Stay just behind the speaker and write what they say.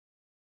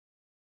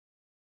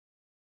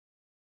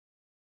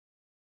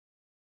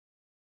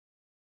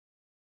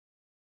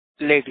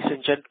Ladies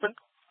and gentlemen,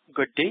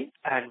 good day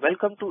and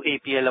welcome to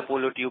APL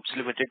Apollo Tubes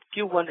Limited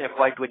Q1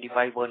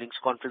 FY25 earnings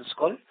conference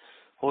call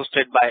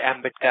hosted by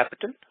Ambit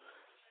Capital.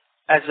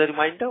 As a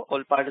reminder,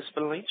 all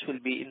participant lines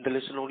will be in the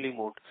listen-only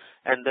mode,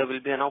 and there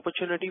will be an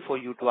opportunity for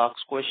you to ask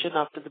questions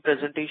after the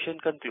presentation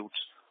concludes.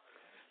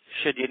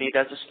 Should you need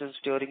assistance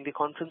during the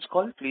conference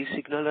call, please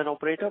signal an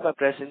operator by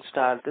pressing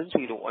star then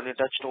 0 on your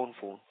touch-tone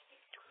phone.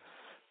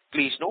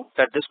 Please note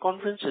that this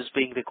conference is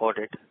being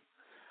recorded.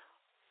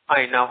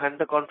 I now hand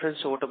the conference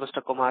over to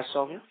Mr. Kumar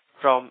Saumya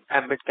from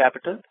Ambit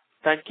Capital.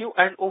 Thank you,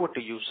 and over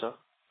to you, sir.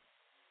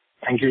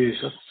 Thank you,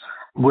 Yusuf.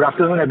 Good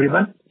afternoon,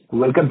 everyone.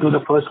 Welcome to the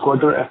first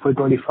quarter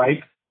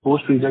FY25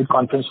 post-result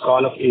conference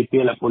call of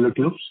APL Apollo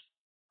Tubes.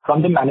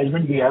 From the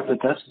management, we have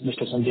with us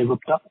Mr. Sanjay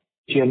Gupta,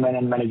 Chairman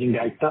and Managing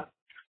Director,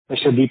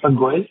 Mr. Deepak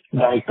Goyal,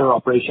 Director of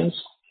Operations,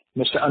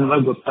 Mr.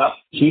 Anwar Gupta,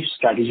 Chief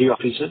Strategy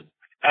Officer,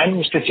 and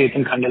Mr.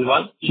 Chetan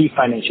Khandelwal, Chief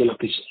Financial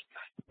Officer.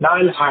 Now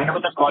I'll hand over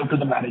the call to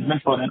the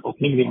management for an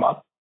opening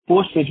remark,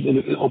 post which we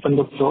will open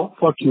the floor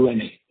for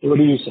Q&A. Over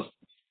to you, sir.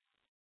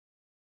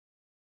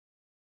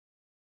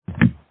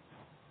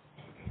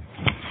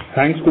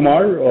 Thanks,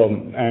 Kumar,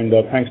 and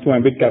thanks to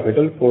Ambit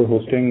Capital for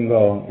hosting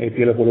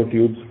APL Apollo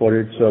Tubes for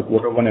its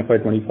quarter 1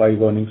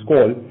 FY25 earnings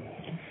call.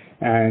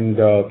 And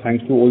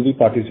thanks to all the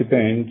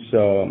participants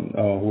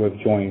who have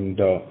joined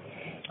to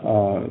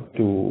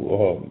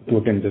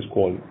attend this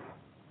call.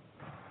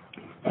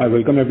 I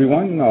welcome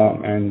everyone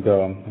and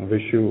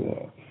wish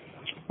you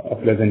a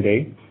pleasant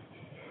day.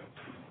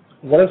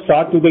 What a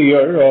start to the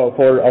year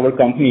for our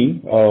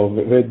company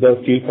with the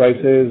steel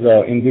prices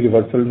in the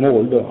reversal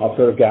mode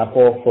after a gap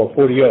of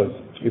 4 years.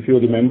 If you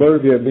remember,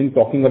 we have been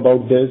talking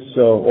about this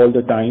all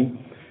the time,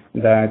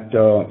 that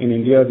in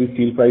India the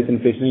steel price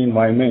inflationary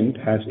environment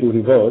has to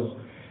reverse.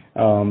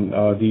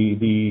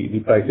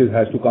 The prices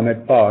has to come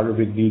at par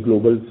with the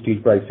global steel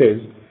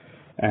prices.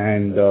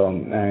 And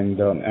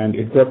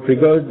it got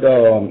triggered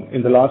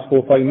in the last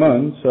 4-5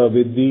 months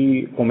with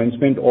the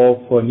commencement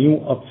of new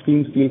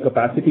upstream steel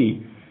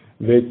capacity,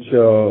 which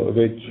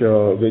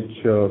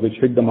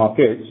hit the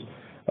markets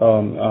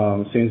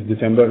since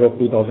December of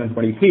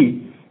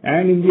 2023,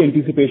 and in the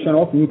anticipation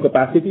of new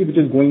capacity which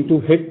is going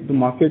to hit the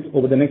market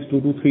over the next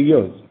 2 to 3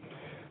 years.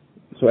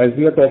 So as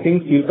we are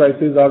talking, steel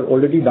prices are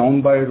already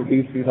down by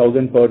rupees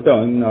 3,000 per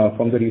ton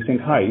from the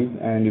recent highs,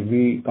 and if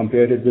we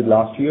compare it with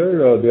last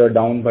year, they are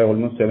down by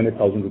almost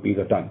 7,000 rupees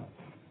a ton.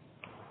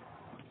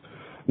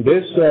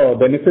 This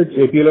benefits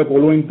APL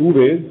Apollo in 2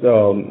 ways.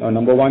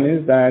 Number one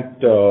is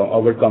that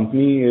our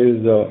company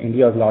is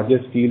India's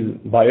largest steel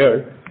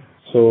buyer,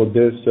 so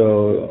this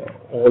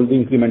all the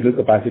incremental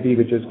capacity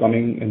which is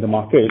coming in the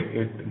market,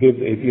 it gives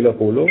APL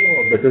Apollo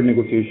a better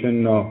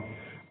negotiation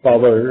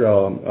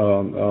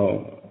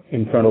power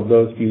in front of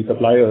the steel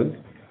suppliers.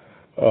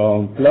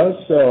 Plus,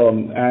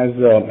 as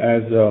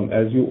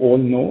you all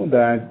know,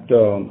 that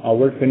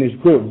our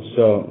finished goods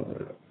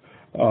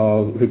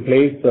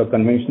replace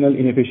conventional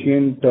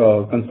inefficient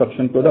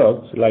construction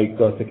products like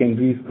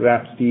secondary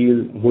scrap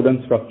steel,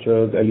 wooden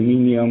structures,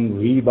 aluminium,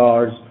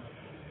 rebars,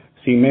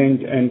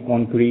 cement and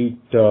concrete,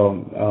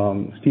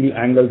 steel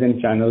angles and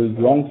channels,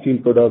 long steel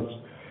products.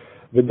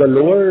 With the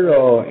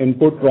lower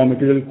input raw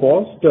material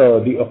cost,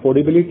 the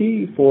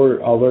affordability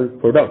for our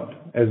product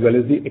as well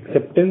as the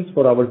acceptance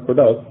for our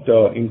product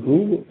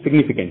improve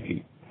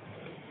significantly.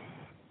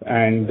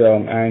 And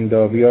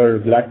we are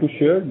glad to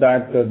share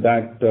that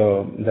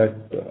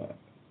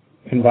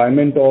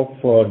environment of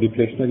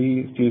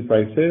deflationary steel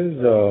prices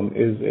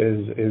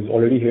is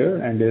already here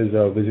and is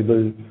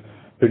visible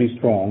pretty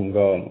strong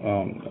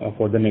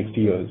for the next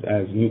years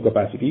as new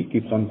capacity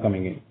keeps on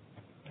coming in.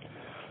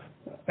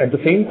 At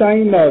the same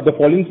time, the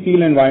falling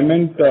steel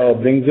environment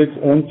brings its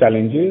own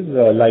challenges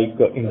like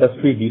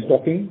industry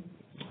destocking,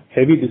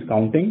 heavy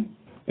discounting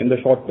in the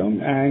short term,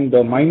 and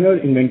minor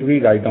inventory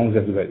write-downs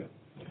as well.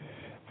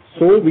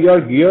 So we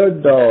have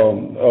geared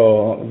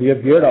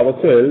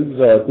ourselves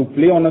to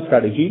play on a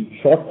strategy,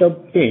 short-term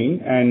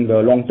pain and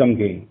long-term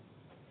gain.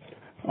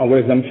 Our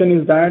assumption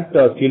is that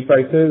steel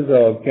prices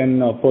can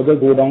further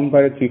go down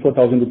by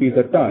 3,000-4,000 rupees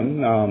a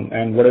ton,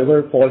 and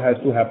whatever fall has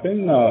to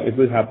happen, it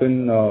will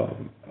happen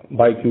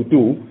by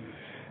Q2.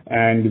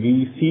 And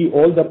we see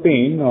all the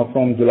pain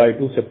from July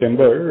to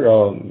September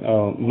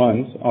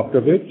months,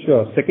 after which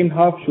second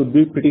half should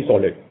be pretty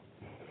solid.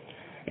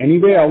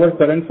 Anyway, our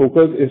current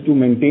focus is to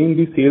maintain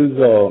the sales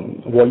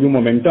volume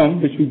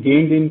momentum which we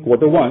gained in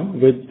quarter 1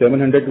 with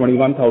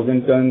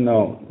 721,000 ton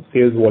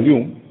sales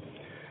volume.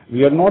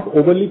 We are not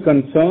overly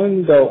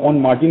concerned on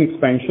margin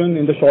expansion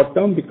in the short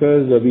term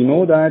because we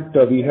know that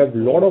we have a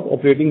lot of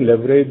operating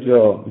leverage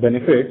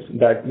benefits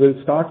that will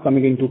start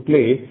coming into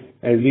play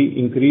as we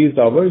increase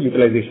our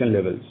utilization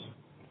levels.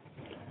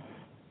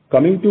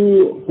 Coming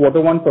to quarter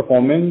 1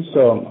 performance,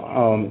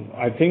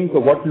 I think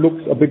what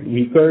looks a bit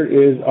weaker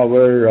is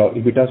our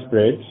EBITDA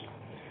spreads.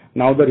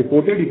 Now the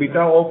reported EBITDA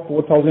of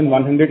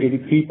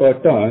 4,183 per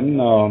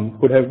ton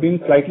could have been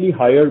slightly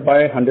higher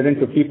by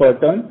 150 per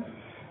ton.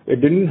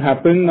 It didn't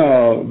happen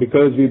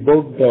because we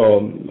booked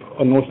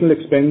a notional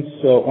expense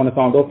on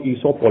account of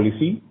ESOP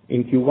policy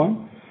in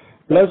Q1.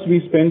 Plus,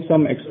 we spent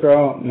some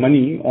extra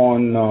money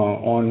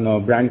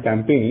on brand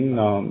campaign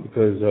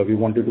because we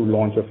wanted to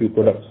launch a few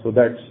products. So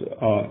that's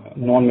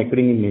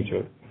non-recurring in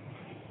nature.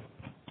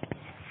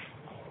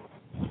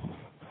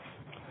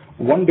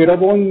 One data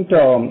point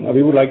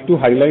we would like to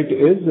highlight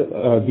is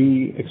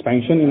the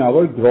expansion in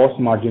our gross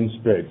margin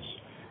spreads.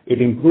 It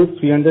improved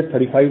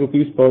 335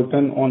 rupees per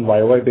ton on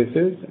YOY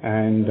basis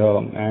and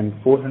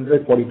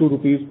 442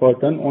 rupees per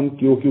ton on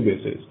QOQ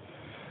basis.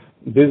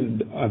 This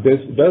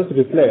does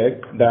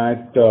reflect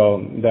that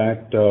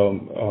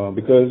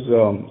because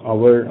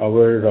our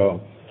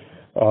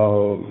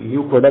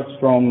new products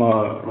from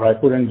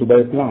Raipur and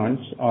Dubai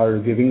plants are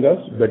giving us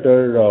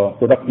better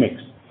product mix.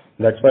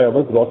 That's why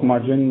our gross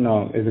margin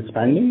is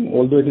expanding,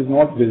 although it is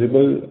not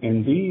visible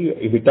in the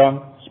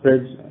EBITDA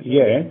spreads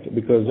yet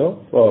because of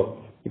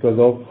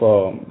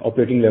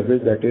operating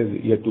leverage that is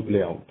yet to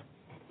play out.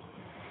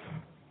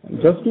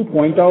 Just to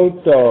point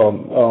out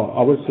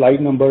our slide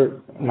number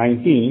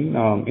 19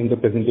 in the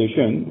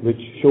presentation,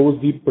 which shows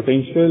the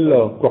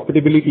potential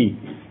profitability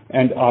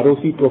and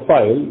ROC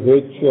profile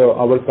which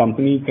our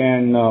company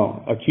can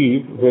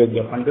achieve with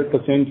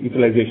 100%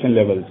 utilization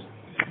levels.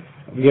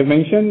 We have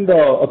mentioned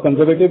a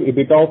conservative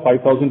EBITDA of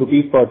 5,000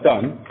 rupees per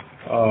ton.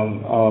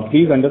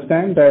 Please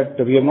understand that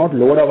we have not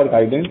lowered our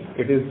guidance.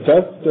 It is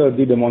just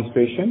the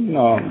demonstration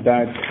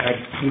that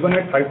even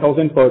at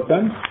 5,000 per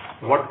ton,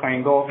 what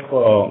kind of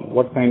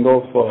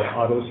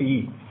ROC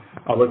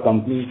our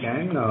company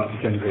can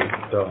generate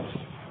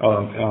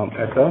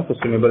at a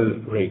sustainable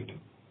rate.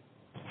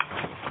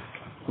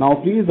 Now,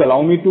 please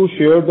allow me to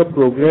share the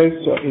progress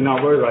in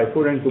our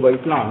Raipur and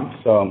Dubai plants.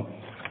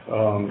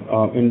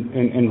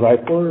 In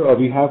Raipur,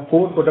 we have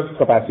 4 products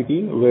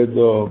capacity with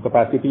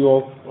capacity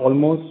of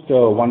almost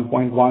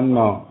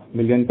 1.1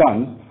 million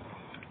tons.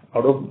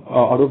 Out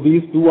of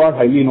these, 2 are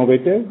highly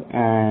innovative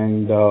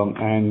and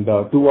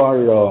 2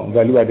 are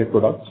value-added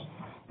products.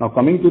 Now,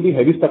 coming to the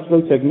heavy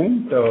structural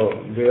segment,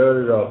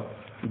 where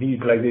the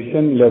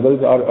utilization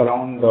levels are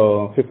around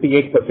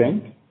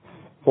 58%.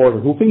 For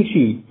roofing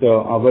sheet,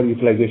 our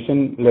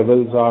utilization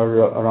levels are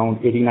around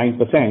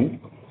 89%.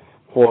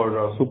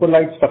 For super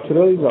light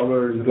structurals,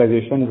 our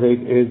utilization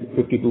rate is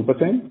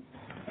 52%.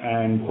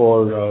 And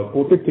for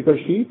coated thicker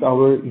sheet,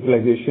 our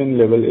utilization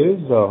level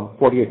is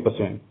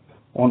 48%.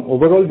 On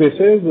overall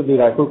basis, the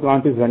Raipur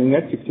plant is running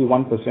at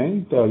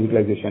 61%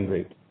 utilization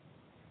rate.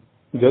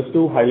 Just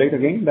to highlight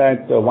again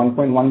that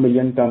 1.1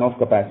 million ton of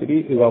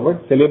capacity is our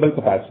sellable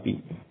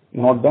capacity,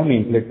 not the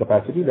nameplate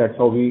capacity. That's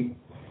how we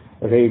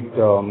rate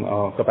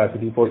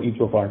capacity for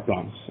each of our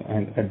plants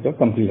and at the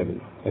company level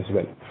as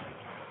well.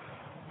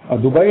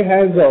 Dubai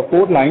has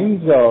 4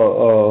 lines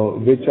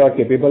which are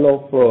capable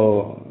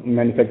of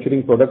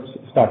manufacturing products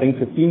starting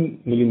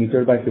 15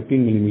 millimeter by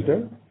 15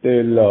 millimeter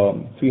till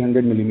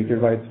 300 millimeter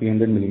by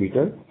 300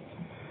 millimeter.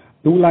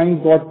 2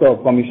 lines got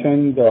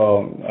commissioned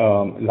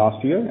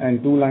last year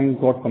and 2 lines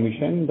got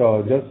commissioned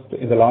just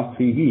in the last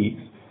 3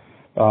 weeks.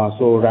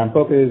 So ramp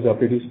up is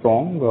pretty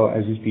strong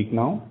as we speak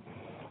now.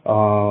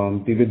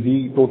 With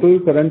the total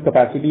current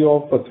capacity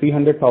of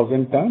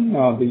 300,000 ton,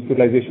 the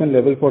utilization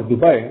level for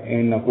Dubai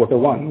in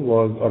Q1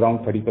 was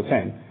around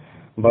 30%.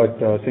 But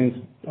since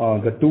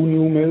the 2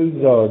 new mills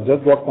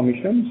just got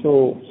commissioned,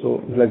 so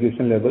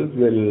utilization levels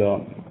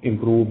will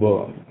improve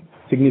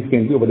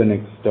significantly over the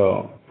next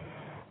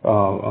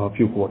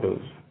few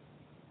quarters.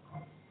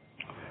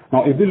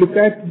 Now, if we look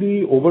at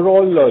the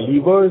overall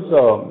levers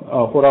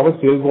for our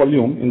sales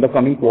volume in the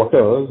coming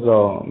quarters,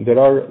 there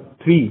are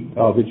 3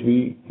 which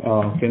we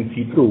can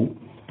see through.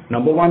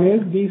 Number 1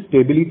 is the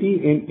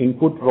stability in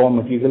input raw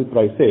material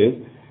prices,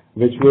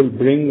 which will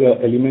bring an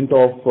element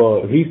of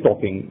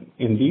restocking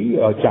in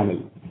the channel,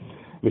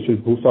 which will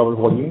boost our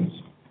volumes.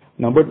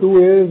 Number 2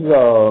 is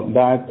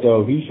that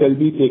we shall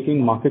be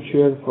taking market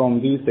share from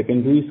the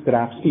secondary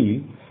scrap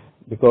steel,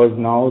 because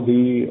now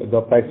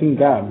the pricing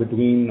gap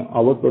between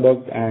our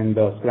product and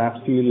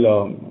scrap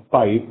steel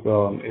pipe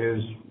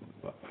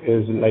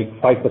is like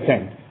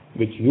 5%,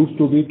 which used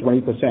to be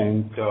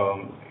 20%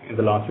 in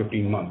the last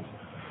 15 months.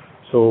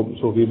 So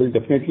we will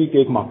definitely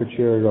take market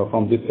share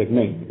from this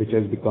segment, which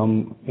has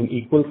become an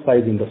equal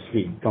size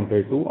industry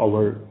compared to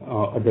our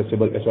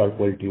addressable HR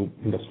coil tube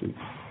industry.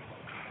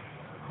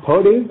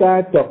 Third is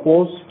that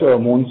post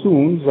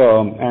monsoons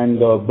and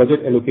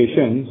budget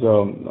allocations,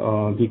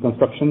 the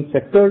construction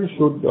sector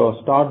should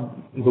start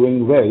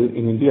doing well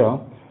in India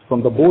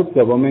from the both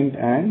government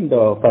and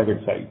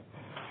private side.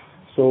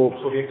 So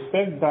we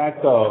expect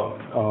that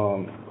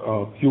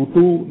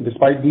Q2,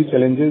 despite these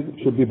challenges,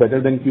 should be better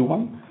than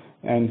Q1,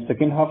 and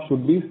second half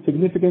should be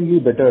significantly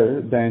better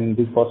than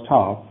the first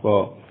half.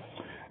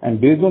 And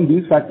based on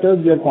these factors,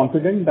 we are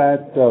confident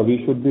that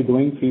we should be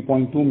doing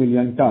 3.2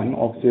 million ton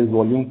of sales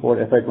volume for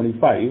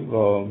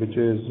FY25, which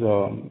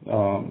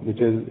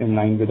is in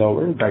line with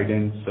our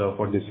guidance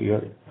for this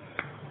year.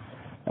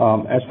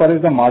 As far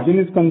as the margin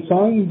is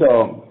concerned,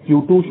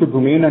 Q2 should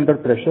remain under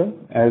pressure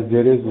as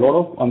there is a lot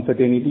of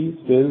uncertainty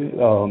still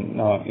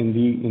in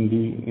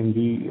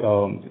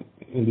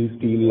the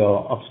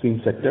steel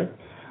upstream sector,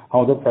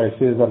 how the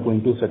prices are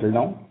going to settle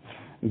down.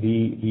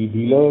 The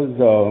dealers,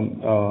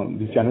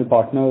 the channel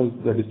partners,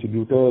 the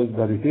distributors,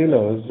 the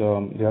retailers,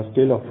 they are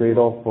still afraid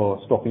of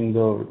stocking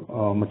the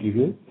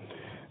material.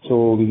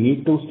 So we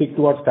need to stick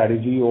to our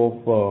strategy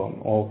of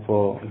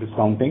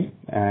discounting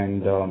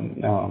and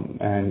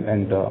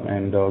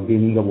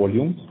gaining the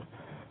volumes.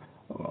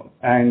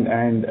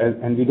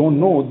 And we don't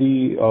know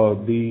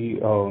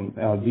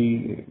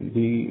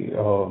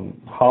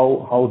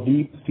how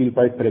deep steel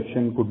price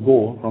correction could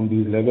go from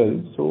these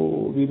levels.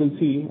 So we will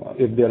see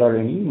if there are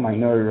any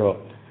minor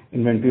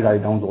inventory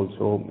write-downs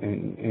also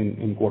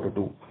in quarter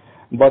two.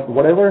 But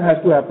whatever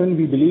has to happen,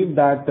 we believe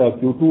that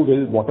Q2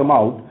 will bottom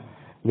out,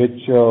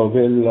 which will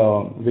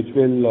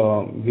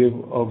give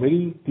a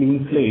very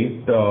clean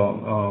slate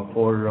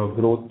for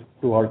growth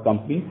to our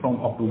company from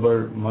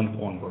October month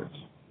onwards.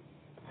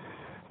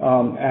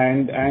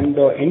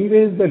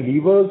 Anyways, the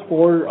levers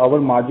for our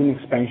margin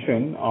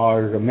expansion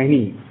are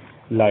many.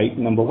 Like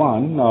number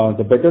one,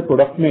 the better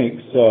product mix,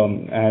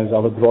 as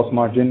our gross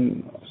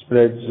margin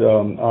spreads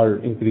are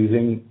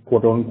increasing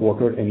quarter on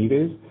quarter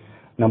anyways.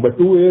 Number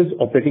two is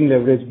operating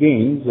leverage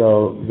gains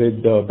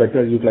with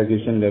better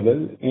utilization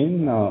level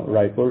in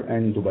Raipur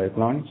and Dubai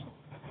plants.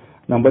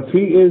 Number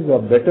three is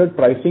better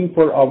pricing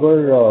for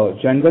our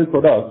general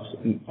products,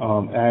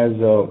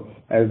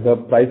 as the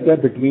price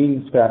gap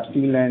between scrap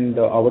steel and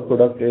our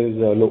product is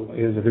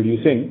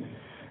reducing.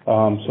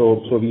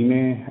 So we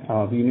may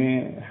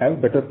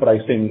have better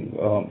pricing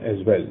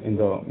as well in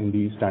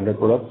the standard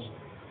products.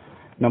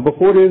 Number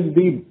four is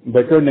the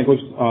better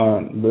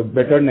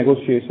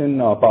negotiation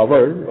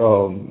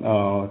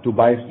power to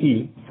buy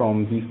steel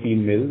from these steel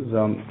mills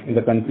in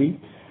the country.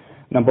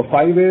 Number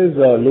five is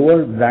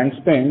lower brand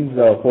spends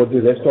for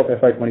the rest of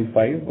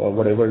FY25,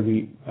 whatever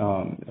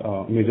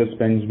major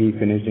spends we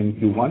finished in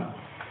Q1.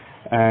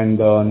 And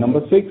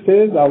number six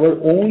is our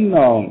own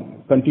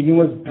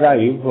continuous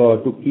drive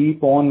to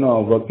keep on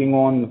working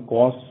on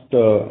cost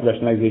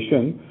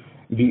rationalization,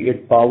 be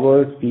it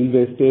power, steel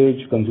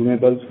wastage,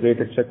 consumables, freight,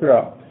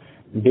 etc.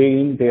 Day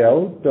in, day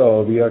out,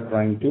 we are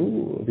trying to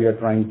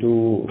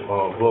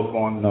work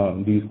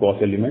on these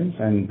cost elements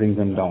and bring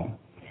them down.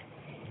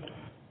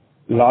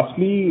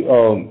 Lastly,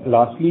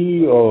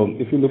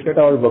 if you look at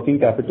our working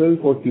capital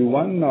for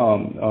Q1,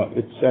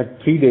 it's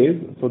at 3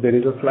 days, so there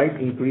is a slight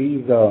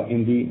increase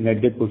in the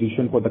net debt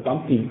position for the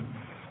company.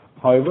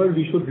 However,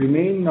 we should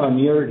remain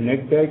near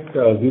net debt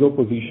zero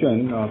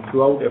position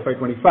throughout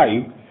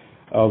FY25,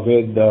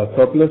 with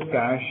surplus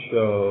cash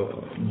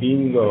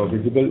being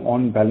visible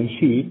on balance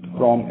sheet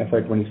from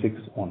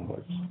FY26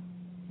 onwards.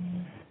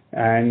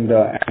 And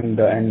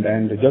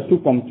just to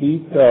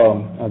complete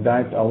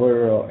that,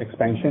 our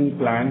expansion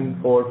plan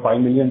for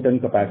 5 million ton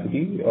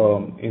capacity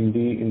in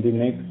the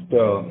next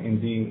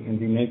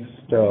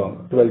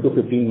 12 to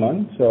 15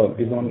 months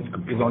is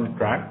on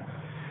track.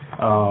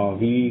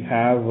 We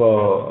are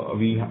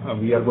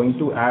going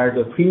to add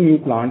 3 new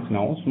plants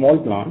now, small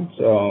plants,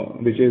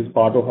 which is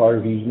part of our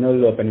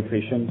regional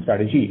penetration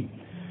strategy.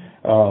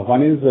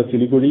 One is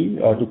Siliguri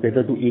to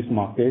cater to East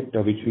market,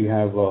 which we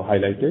have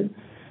highlighted.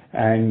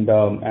 And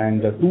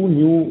two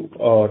new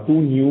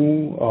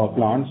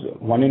plants,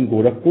 one in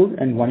Gorakhpur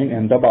and one in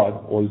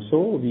Ahmedabad.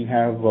 Also, we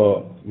have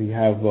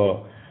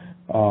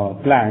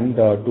planned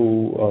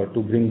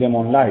to bring them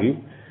on live.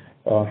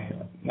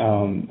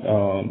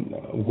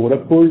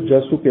 Gorakhpur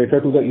just to cater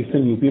to the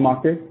Eastern UP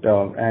market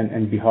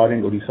and Bihar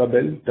and Odisha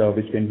belt,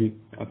 which can be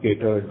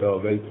catered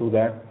well through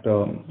that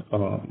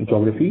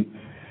geography.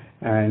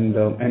 And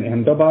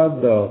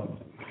Ahmedabad.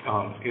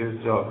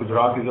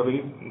 Gujarat is a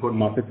very good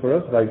market for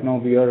us. Right now,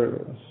 we are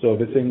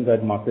servicing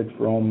that market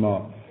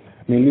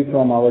mainly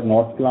from our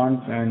North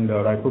plants and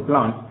Raipur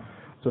plant.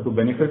 So to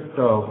benefit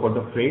for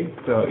the freight,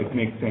 it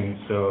makes sense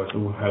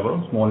to have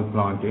a small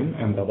plant in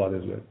Ahmedabad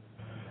as well.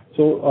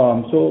 So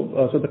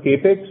the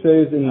capex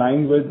is in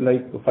line with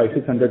like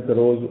 500-600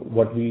 crores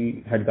what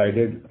we had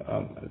guided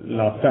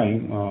last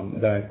time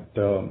that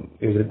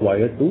is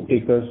required to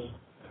take us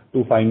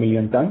to 5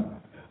 million ton.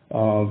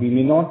 We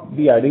may not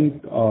be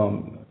adding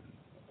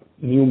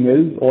new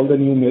mills, all the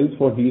new mills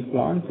for these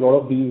plants. A lot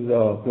of these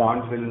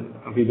plants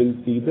we will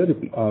see the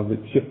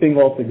shifting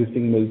of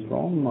existing mills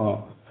from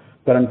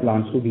current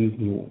plants to these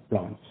new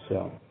plants.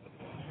 So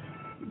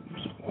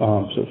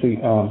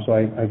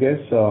I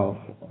guess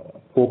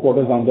 4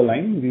 quarters down the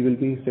line, we will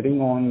be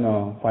sitting on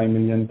 5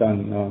 million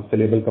ton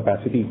sellable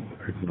capacity,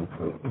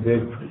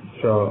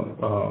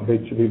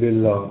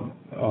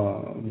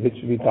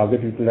 which we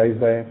target utilize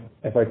by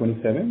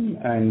FY27,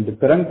 and the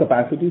current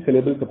capacity,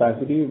 sellable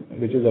capacity,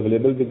 which is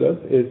available with us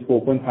is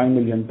 4.5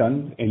 million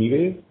tons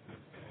anyways.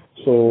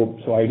 So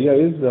idea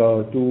is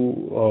to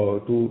do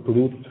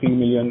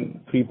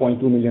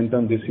 3.2 million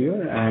tons this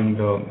year and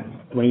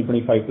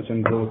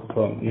 20-25% growth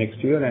next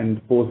year,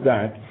 and post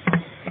that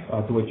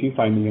to achieve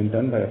 5 million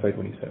tons by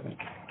FY27.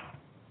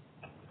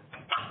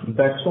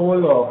 That's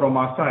all from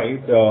our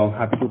side.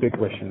 Happy to take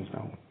questions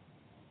now.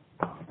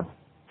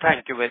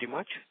 Thank you very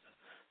much.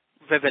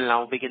 We will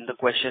now begin the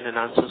question and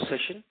answer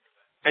session.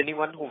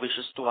 Anyone who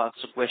wishes to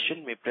ask a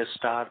question may press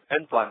star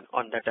and 1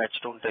 on the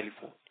touchtone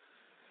telephone.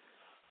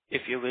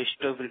 If you wish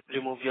to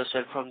remove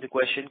yourself from the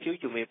question queue,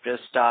 you may press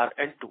star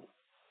and 2.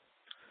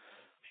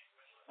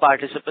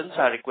 Participants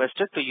are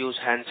requested to use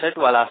handset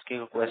while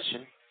asking a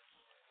question.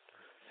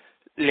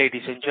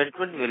 Ladies and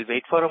gentlemen, we'll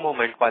wait for a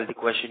moment while the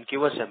question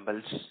queue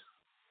assembles.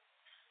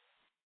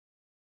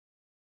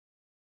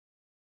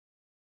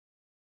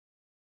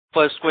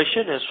 First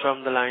question is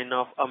from the line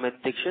of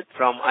Amit Dixit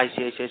from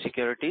ICICI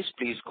Securities.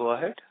 Please go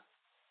ahead.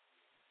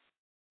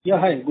 Yeah,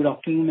 hi. Good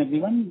afternoon,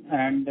 everyone,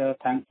 and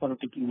thanks for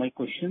taking my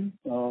question.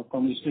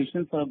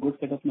 Congratulations for a good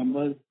set of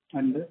numbers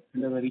and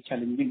a very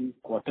challenging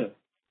quarter.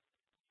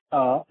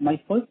 My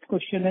first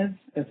question is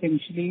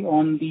essentially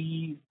on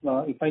the,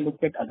 if I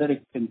look at other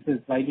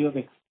expenses, while you have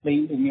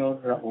explained in your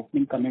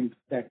opening comments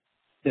that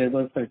there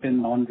were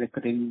certain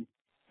non-recurring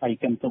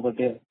items over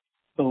there.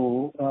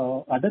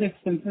 So, other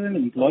expenses and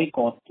employee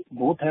costs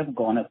both have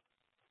gone up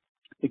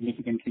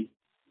significantly.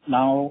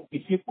 Now,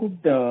 if you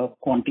could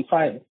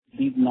quantify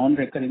these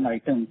non-recurring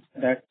items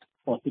that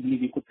possibly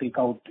we could take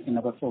out in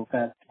our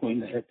forecast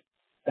going ahead,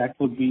 that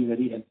would be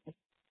very helpful.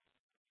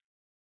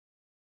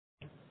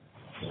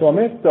 So,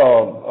 Amit,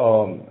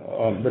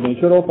 the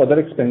nature of other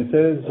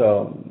expenses,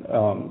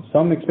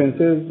 some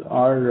expenses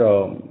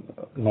are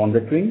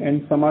non-recurring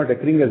and some are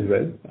recurring as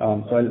well.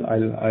 So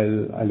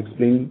I'll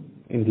explain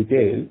in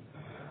detail.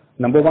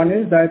 Number one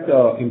is that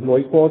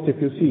employee cost,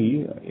 if you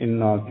see in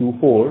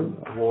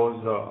Q4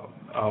 was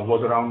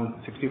around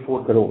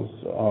 64 crores.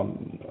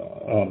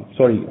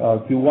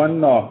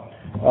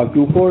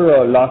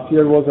 Q4 last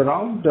year was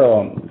around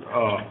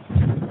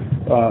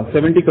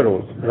 70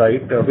 crores,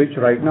 right? Which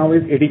right now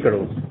is 80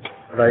 crores,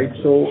 right?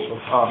 So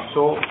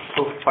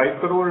 5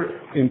 crore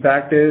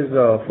impact is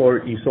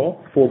for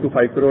ESOP. 4 to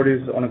 5 crore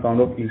is on account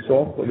of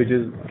ESOP, which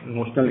is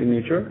notional in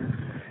nature.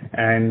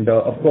 And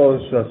of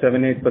course,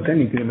 7-8%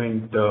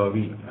 increment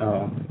we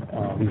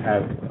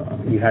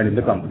had in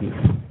the company.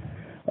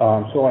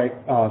 So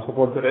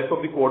for the rest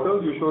of the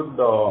quarter, you should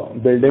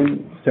build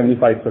in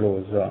 75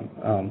 crores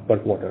per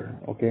quarter.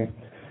 Okay.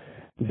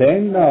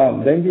 Then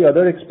the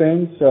other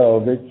expense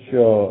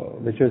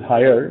which is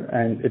higher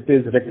and it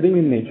is recurring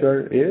in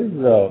nature is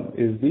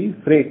the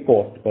freight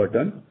cost per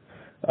ton.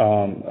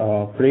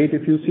 Freight,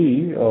 if you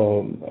see,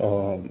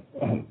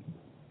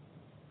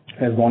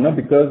 has gone up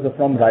because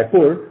from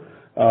Raipur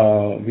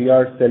we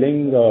are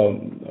selling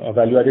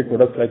value-added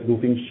products like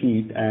roofing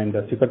sheet and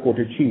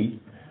sticker-coated sheet.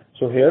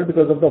 So here,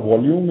 because of the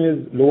volume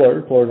is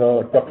lower for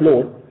the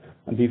truckload,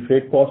 the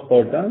freight cost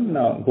per ton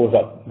goes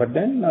up. But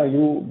then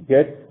you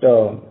get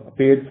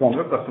paid from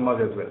your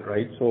customers as well,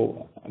 right?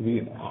 So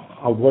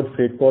outward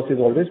freight cost is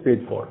always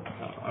paid for.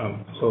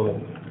 So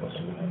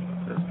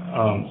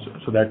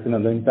that's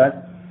another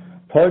impact.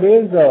 Third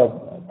is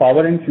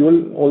power and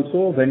fuel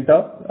also went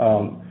up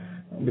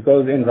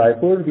because in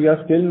Raipur we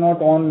are still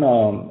not on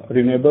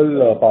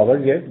renewable power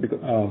yet.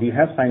 Because, we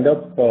have signed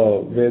up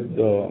with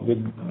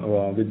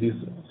these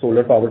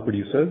solar power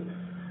producers.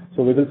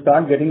 So we will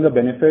start getting the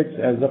benefits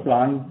as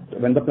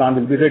when the plant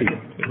will be ready.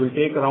 It will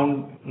take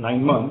around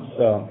 9 months,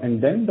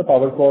 and then the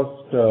power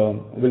cost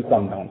will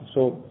come down.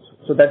 So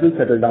that will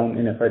settle down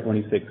in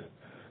FY26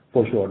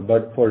 for sure.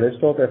 But for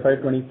rest of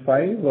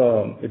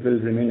FY25, it will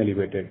remain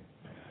elevated.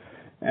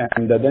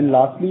 And then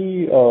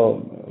lastly,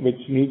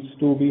 which needs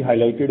to be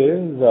highlighted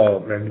is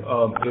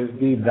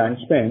the brand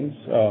spends.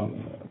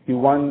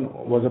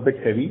 Q1 was a bit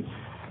heavy.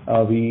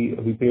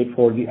 We paid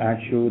for the ad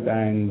shoot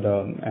and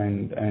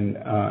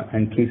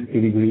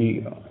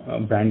 360-degree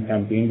brand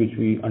campaign which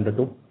we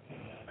undertook.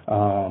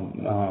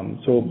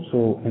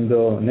 So in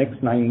the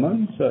next 9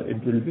 months,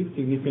 it will be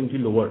significantly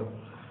lower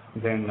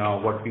than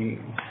what we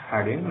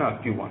had in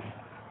Q1.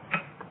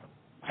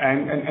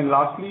 And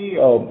lastly,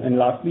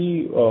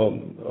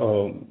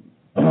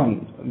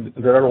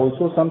 there are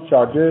also some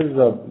charges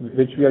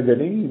which we are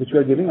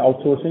giving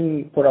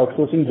outsourcing for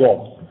outsourcing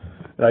jobs.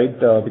 Right,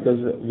 because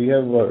we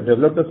have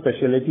developed a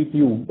specialty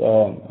tube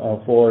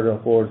for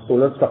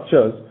solar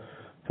structures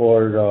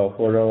for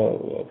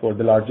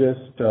the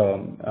largest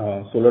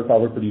solar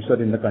power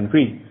producer in the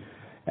country,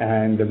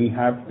 and we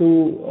have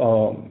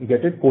to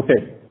get it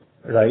coated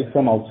right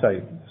from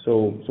outside.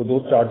 So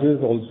those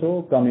charges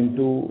also come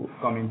into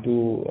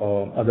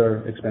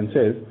other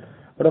expenses.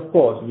 But of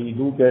course, we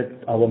do get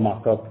our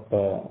markup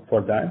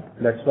for that.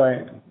 That's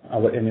why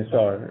our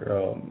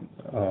NSR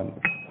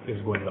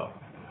is going up.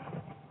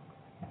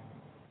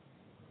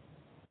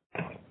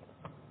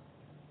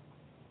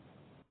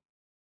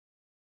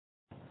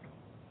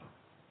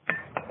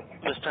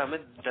 Mr.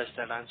 Amit, does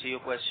that answer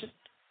your question?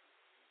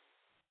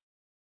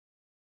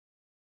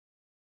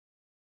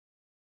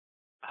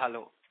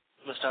 Hello.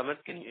 Mr.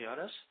 Amit, can you hear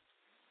us?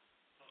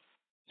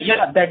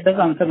 Yeah, that does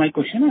answer my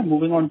question. I'm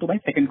moving on to my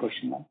second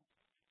question now.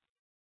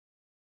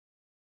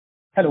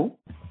 Hello?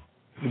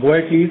 Go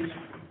ahead, please.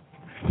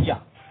 Yeah.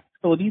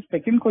 So the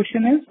second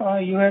question is,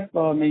 you have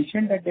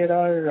mentioned that there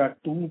are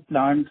 2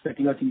 plants that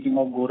you are thinking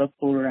of,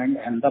 Gorakhpur and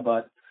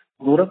Ahmedabad.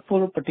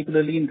 Gorakhpur,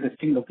 particularly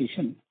interesting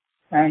location.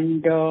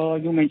 And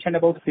you mentioned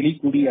about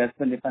Siliguri as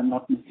well, if I'm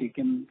not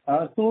mistaken.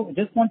 So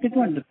just wanted to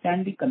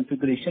understand the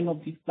configuration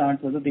of these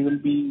plants, whether they will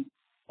be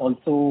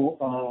also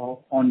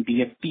on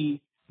DFT,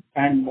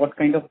 and what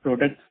kind of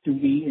products do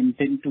we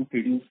intend to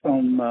produce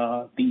from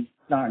these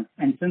plants?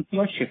 And since you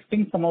are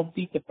shifting some of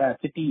the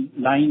capacity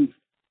lines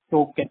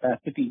to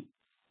capacity,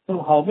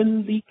 so how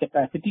will the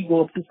capacity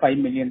go up to 5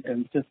 million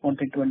tons? Just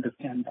wanted to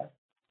understand that.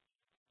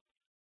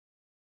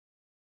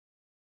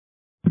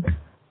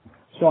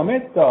 So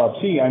Amit,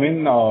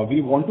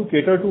 we want to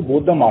cater to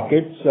both the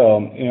markets.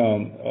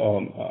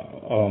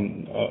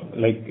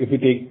 Like if we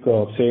take,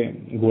 say,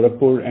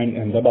 Gorakhpur and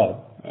Ahmedabad.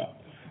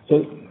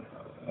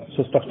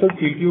 So structural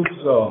steel tubes,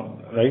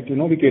 right?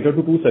 We cater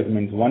to two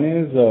segments. One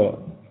is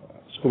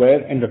square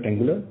and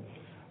rectangular.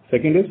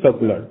 Second is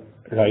circular,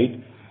 right?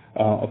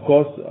 Of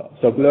course,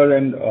 circular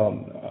and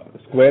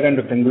square and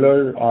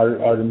rectangular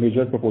are a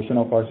major proportion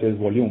of our sales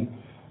volume.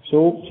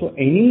 So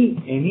any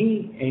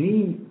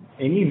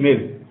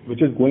mill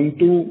which is going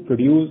to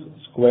produce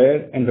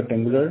square and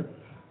rectangular,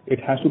 it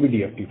has to be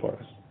DFT for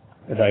us,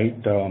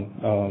 right?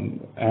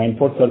 And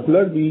for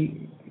circular,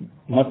 we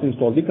must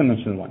install the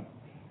conventional one.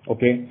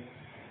 Okay.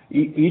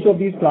 Each of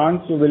these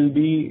plants will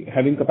be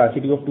having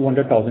capacity of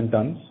 200,000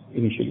 tons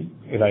initially,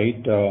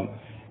 right?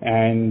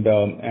 And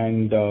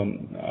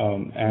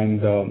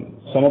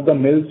some of the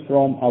mills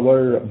from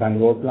our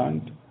Bangalore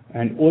plant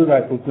and old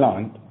Raipur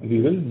plant,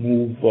 we will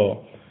move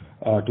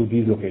to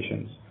these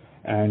locations.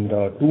 And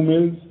 2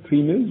 mills,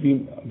 3 mills,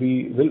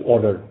 we will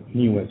order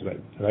new as well,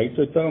 right?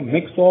 So it's a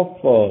mix of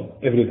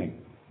everything.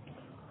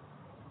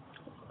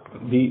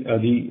 The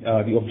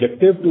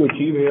objective to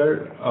achieve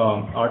here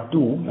are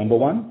two. Number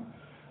one,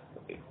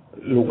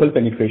 local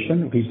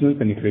penetration, regional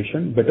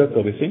penetration, better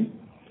servicing,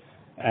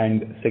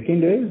 and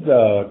second is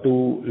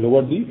to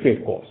lower the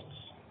freight costs.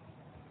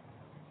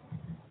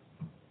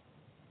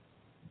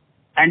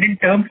 And in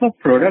terms of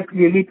product,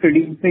 will be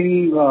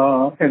producing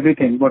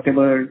everything,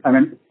 whatever,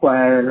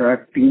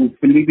 square tubes,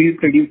 will we be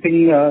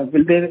producing,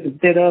 is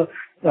there a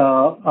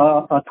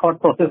thought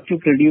process to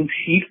produce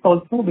sheets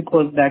also,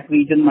 because that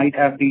region might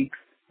have the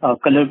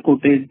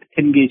color-coated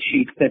thin-gauge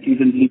sheets that you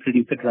generally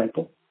produce at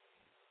Raipur?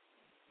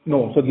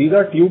 No, so these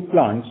are tube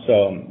plants,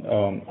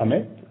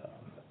 Amit.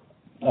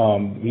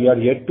 We are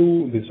yet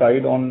to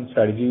decide on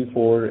strategy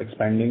for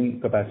expanding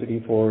capacity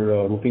for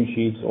roofing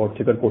sheets or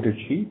thicker coated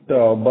sheet,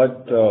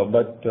 but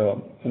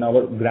in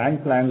our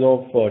grand plans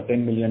of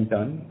 10 million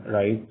ton,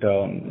 right,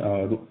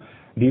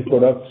 these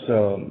products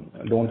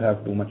don't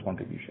have too much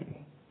contribution.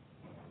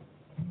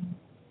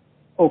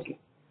 Okay.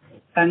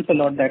 Thanks a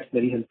lot. That's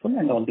very helpful,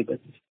 and all the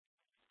best.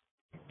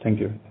 Thank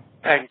you.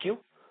 Thank you.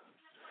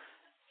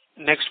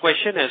 Next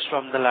question is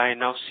from the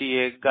line of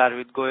CA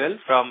Garvit Goyal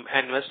from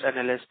Invest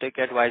Analytic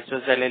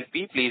Advisors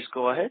LLP. Please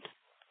go ahead.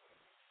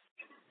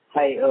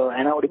 Hi,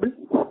 am I audible?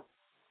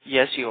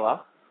 Yes, you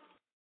are.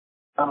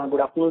 Good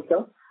afternoon,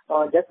 sir.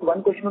 Just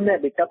one question on the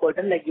EBITDA per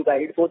ton, like you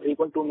guided for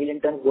 3.2 million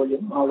tons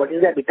volume. What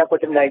is the EBITDA per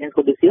ton guidance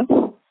for this year?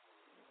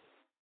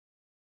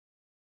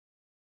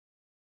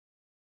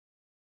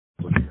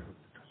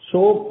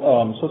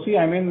 So see,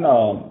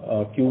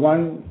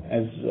 Q1,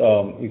 as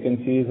you can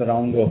see, is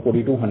around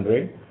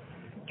 4,200.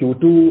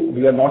 Q2,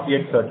 we are not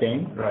yet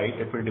certain, right?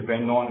 It will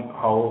depend on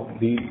how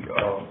the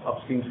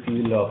upstream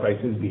steel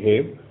prices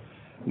behave.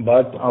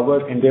 But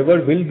our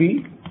endeavor will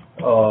be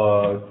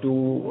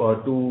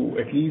to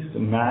at least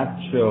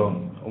match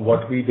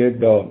what we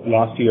did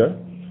last year,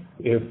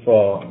 if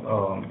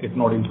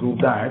not improve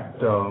that.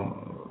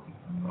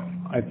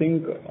 I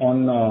think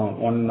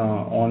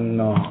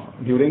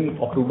during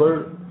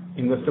October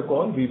investor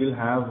call, we will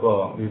have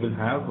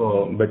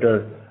a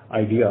better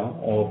idea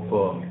of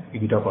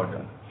EBITDA per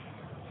ton.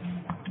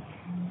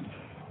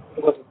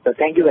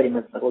 Thank you very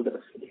much, sir. All the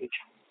best for the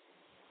future.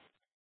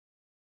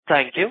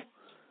 Thank you.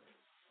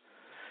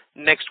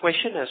 Next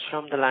question is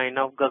from the line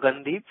of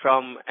Gagandeep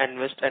from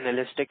Invest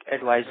Analytic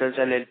Advisors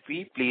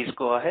LLP. Please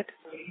go ahead.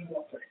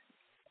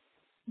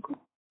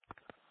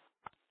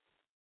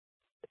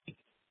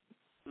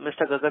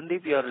 Mr.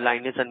 Gagandeep, your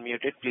line is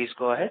unmuted. Please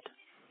go ahead.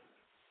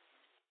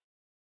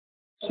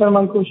 Sir,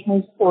 my question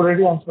is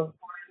already answered.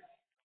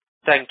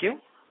 Thank you.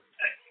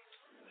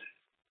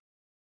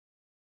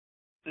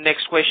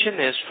 Next question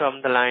is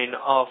from the line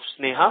of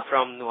Sneha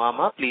from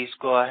Nuvama. Please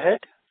go ahead.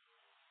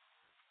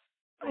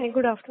 Hi,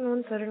 good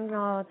afternoon, sir, and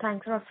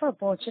thanks a lot for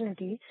the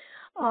opportunity.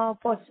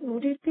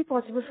 Would it be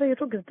possible for you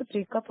to give the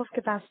breakup of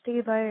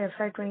capacity by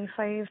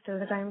FY25 till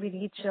the time we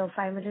reach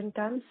 5 million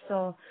tons?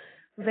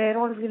 Where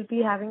all will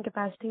be having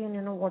capacity,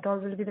 and what all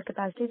will be the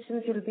capacity,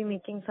 since you'll be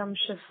making some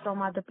shifts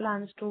from other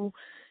plants to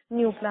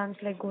new plants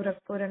like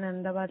Gorakhpur and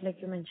Ahmedabad, like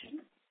you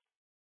mentioned?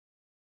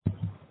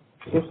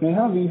 So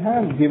Sneha, we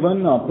have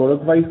given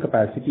product-wise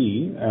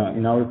capacity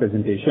in our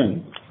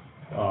presentation.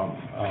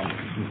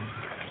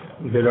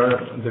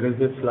 There is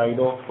this slide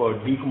of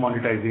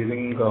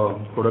decommoditizing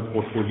product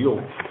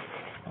portfolio.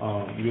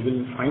 You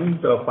will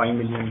find 5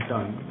 million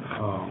ton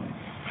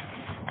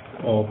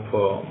of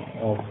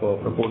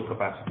proposed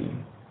capacity.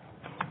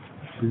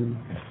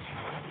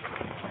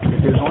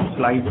 It is on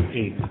slide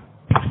 8.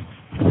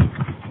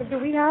 So do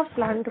we have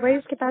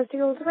plant-wise capacity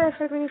also by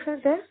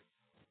FY25 there?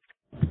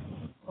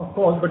 Of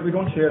course, but we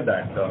don't share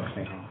that,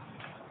 Sneha.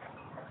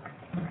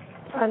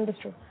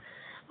 Understood.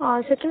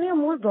 Secondly, a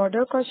more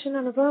broader question,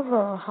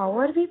 Anubhav. How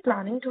are we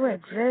planning to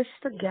address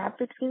the gap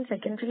between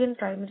secondary and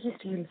primary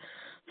steel?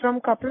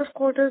 From couple of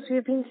quarters,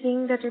 we've been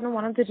seeing that,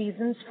 one of the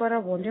reasons for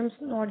our volumes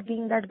not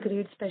being that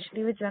great,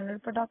 especially with general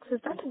products,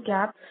 is that the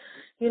gap,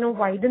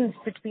 widens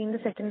between the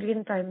secondary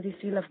and primary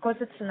steel. Of course,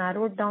 it's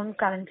narrowed down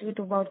currently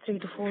to about 3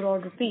 to 4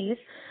 odd rupees.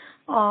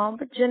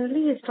 But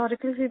generally,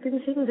 historically, we've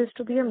been seeing this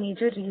to be a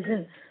major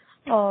reason,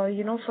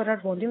 for our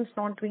volumes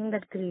not doing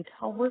that great.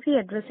 How are we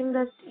addressing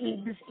this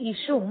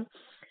issue?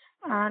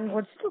 And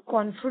what's the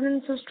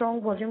confidence of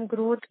strong volume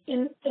growth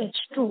in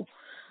H2,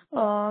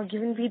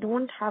 given we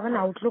don't have an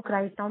outlook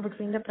right now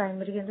between the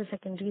primary and the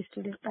secondary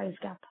steel price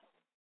gap?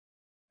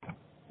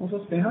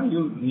 So, Sneha,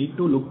 you need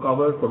to look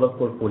our product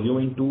portfolio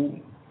in two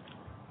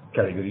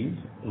categories.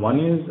 One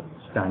is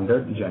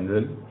standard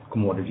general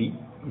commodity,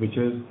 which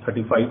is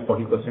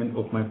 35-40%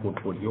 of my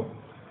portfolio.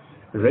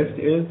 Rest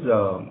is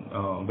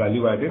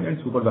value-added and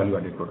super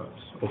value-added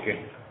products.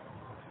 Okay.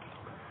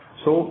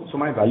 So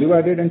my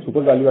value-added and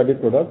super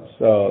value-added products,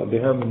 they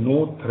have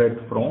no threat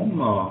from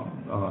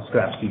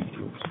scrap steel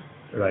tubes,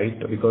 right?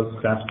 Because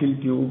scrap steel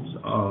tubes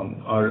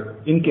are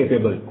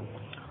incapable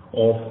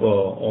of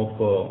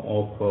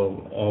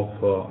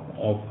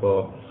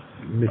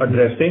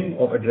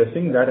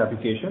addressing that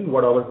application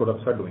what our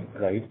products are doing,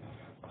 right?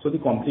 So the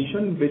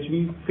competition which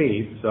we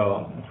face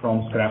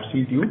from scrap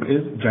steel tube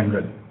is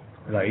general,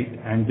 right?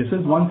 And this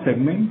is one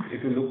segment.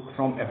 If you look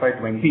from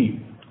FY20,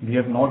 we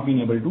have not been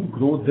able to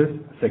grow this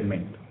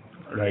segment,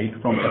 right?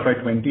 From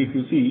FY20, if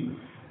you see,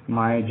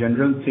 my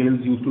general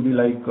sales used to be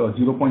like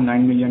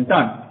 0.9 million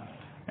ton,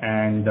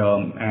 and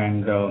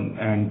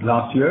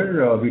last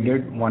year we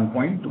did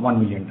 1.1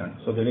 million ton.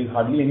 So there is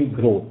hardly any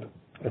growth,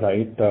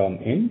 right,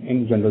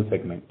 in general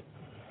segment.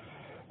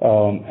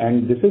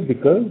 And this is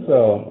because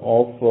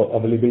of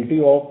availability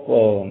of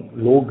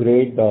low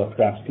grade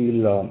scrap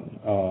steel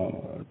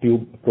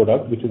tube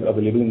product which is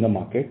available in the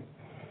market,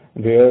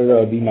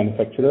 where the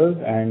manufacturers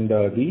and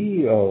the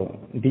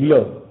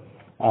dealers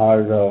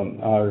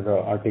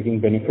are taking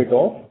benefit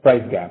of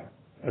price gap,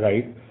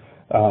 right?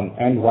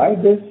 And why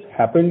this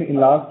happened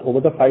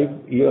over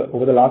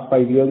the last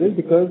 5 years is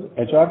because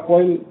HR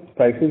coil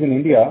prices in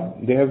India,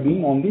 they have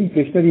been on the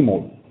inflationary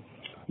mode,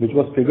 which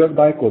was triggered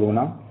by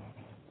Corona,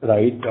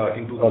 right,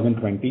 in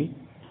 2020.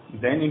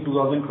 Then in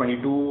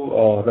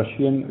 2022,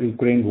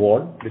 Russian-Ukraine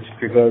war, which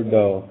triggered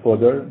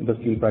further the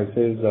steel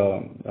prices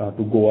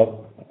to go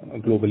up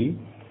globally.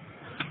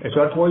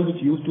 HR coil,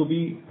 which used to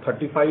be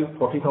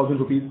 35,000-40,000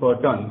 rupees per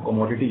ton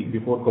commodity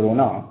before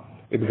Corona,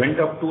 it went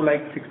up to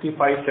like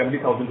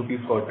 65,000-70,000 rupees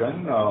per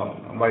ton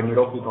by mid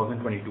of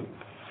 2022,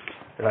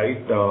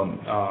 right?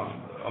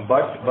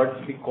 But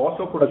the cost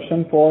of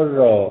production for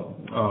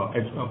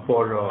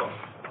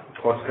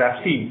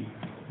scrap steel,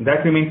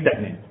 that remains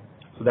stagnant.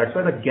 So that's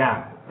why the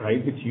gap,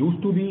 right, which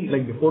used to be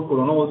like before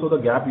Corona also,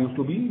 the gap used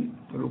to be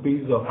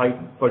rupees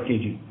 5 per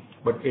kg,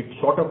 but it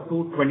shot up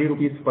to 20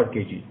 rupees per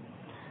kg.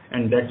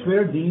 And that's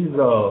where these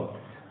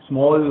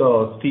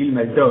small steel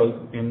melters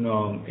in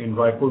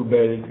Raipur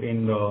belt,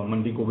 in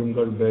Mandi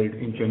Govindgarh belt,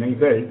 in Chennai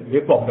belt, they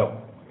popped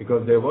up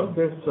because there was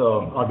this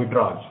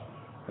arbitrage,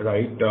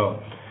 right?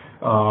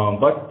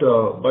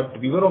 But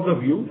we were of the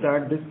view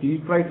that this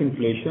steel price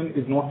inflation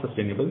is not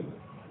sustainable,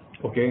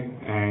 okay?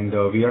 And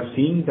we are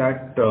seeing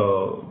that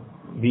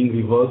being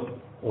reversed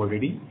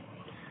already.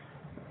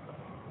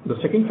 The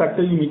second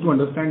factor you need to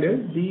understand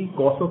is the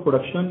cost of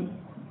production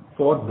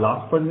for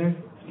blast furnace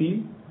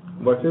steel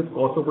versus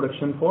cost of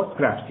production for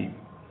scrap steel.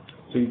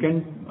 So you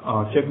can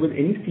check with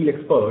any steel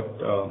expert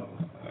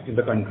in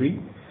the country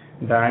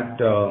that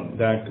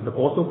the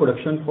cost of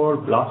production for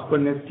blast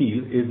furnace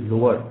steel is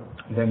lower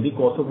than the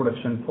cost of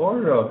production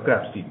for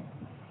scrap steel,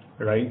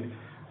 right?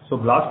 So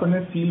blast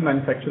furnace steel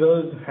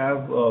manufacturers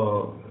have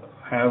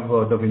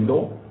the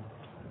window,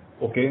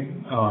 okay,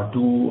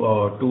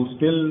 to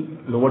still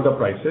lower the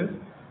prices,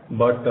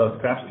 but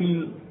scrap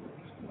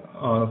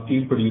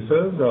steel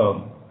producers,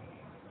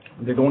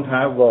 they don't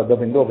have the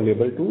window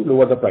available to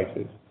lower the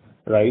prices,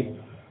 right?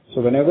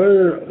 So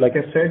whenever, like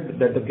I said,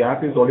 that the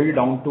gap is already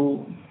down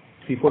to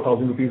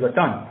 3,000-4,000 rupees a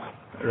ton,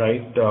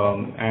 right?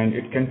 And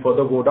it can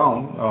further go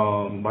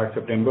down by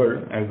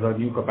September as the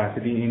new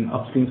capacity in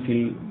upstream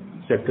steel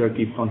sector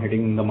keeps on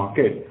hitting in the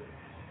market.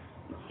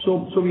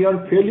 So we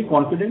are fairly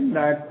confident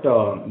that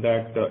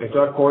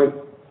HR coil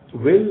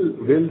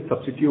will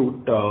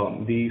substitute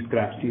the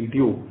scrap steel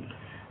tube,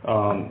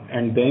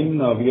 and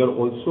then we are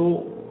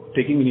also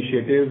taking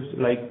initiatives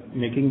like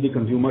making the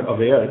consumer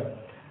aware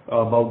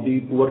about the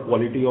poor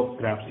quality of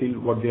scrap steel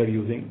what they are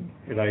using,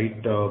 right?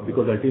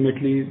 Because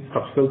ultimately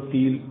structural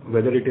steel,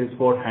 whether it is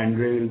for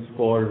handrails,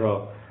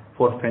 for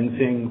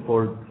fencing,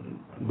 for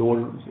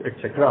doors,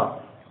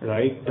 etc.,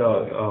 right?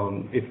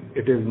 If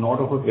it is not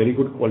of a very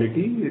good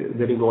quality,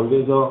 there is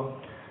always a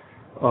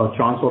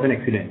chance of an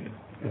accident,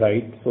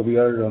 right? So we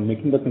are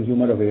making the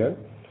consumer aware.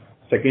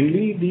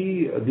 Secondly,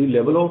 the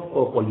level of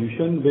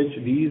pollution which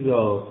these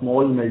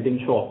small melting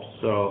shops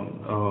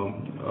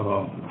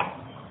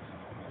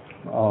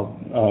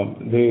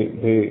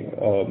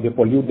they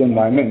pollute the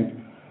environment.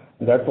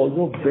 that's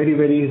also very,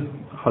 very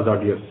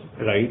hazardous,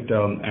 right?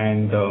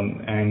 And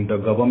the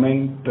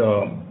government,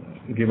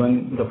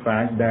 given the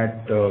fact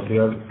that they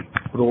are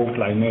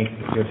pro-climate,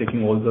 they are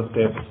taking all the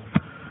steps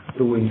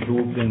to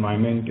improve the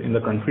environment in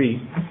the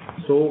country.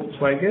 So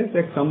I guess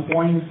at some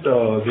point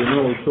they may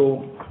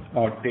also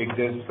take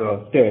this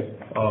step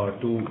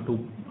to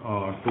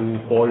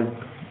halt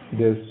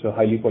this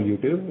highly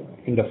pollutive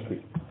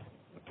industry.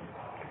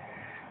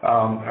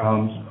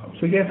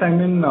 So yes, I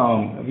mean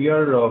we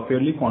are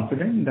fairly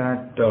confident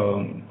that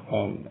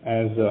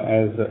as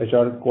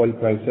HR coil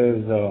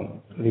prices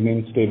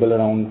remain stable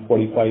around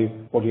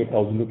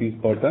 48,000 rupees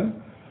per ton,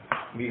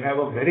 we have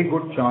a very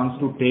good chance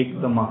to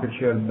take the market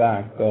share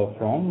back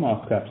from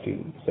scrap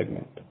steel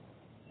segment.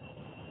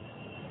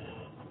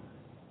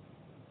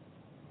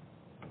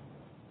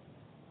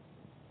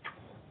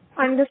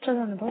 Understood,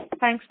 Anubhav.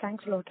 Thanks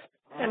a lot,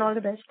 and all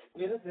the best.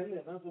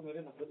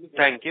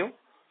 Thank you.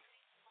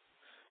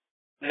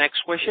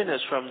 Next question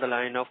is from the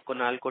line of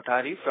Kunal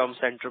Kothari from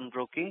Centrum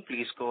Broking.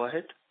 Please go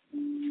ahead.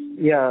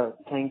 Yeah,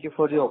 thank you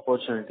for the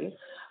opportunity.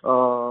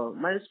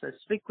 My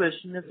specific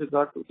question is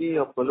regard to the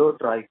Apollo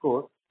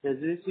Tricore. As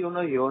we see on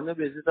a year-on-year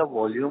basis, the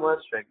volume are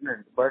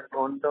stagnant, but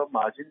on the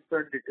margin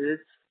front, it is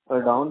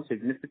down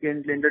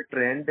significantly. In the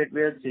trend that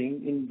we are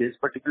seeing in this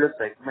particular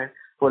segment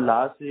for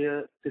last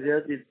year,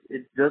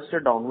 it's just a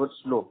downward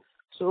slope.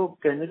 So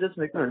can you just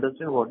make me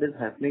understand what is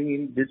happening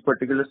in this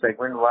particular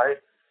segment? Why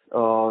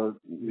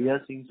we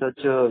are seeing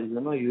such a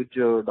huge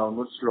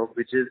downward slope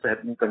which is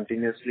happening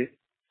continuously?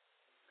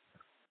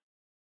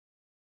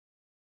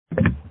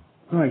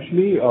 No,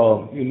 actually,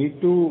 you need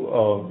to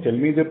tell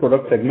me the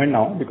product segment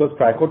now, because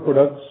Tricore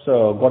products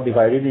got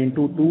divided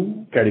into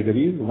two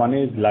categories. One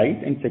is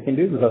light and second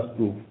is rust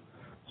proof.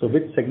 So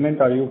which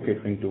segment are you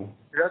catering to?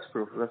 Rust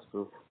proof.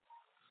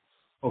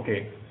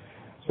 Okay.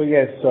 So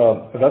yes,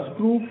 rust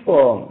proof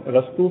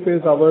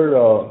is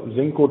our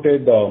zinc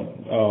coated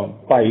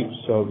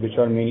pipes which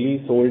are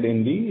mainly sold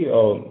in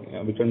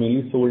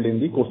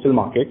the coastal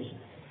markets.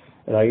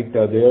 Right,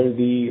 there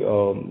the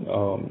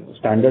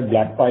standard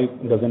black pipe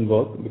doesn't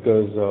work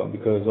because of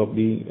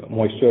the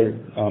moisture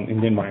in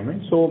the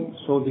environment. So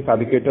the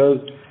fabricators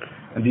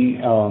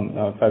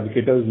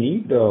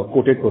need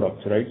coated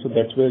products, right? So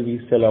that's where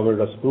we sell our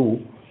rust proof.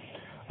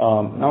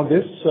 Now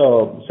this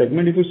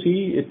segment, if you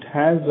see, it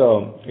has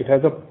a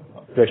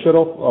pressure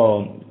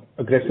of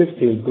aggressive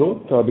sales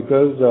growth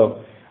because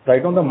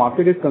right now the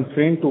market is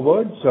constrained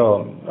towards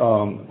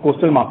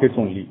coastal markets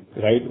only,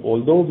 right?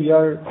 Although we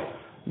are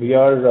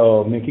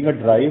making a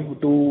drive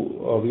to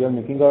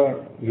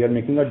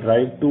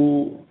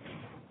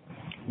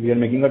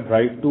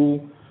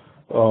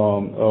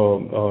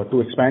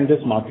expand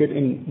this market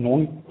in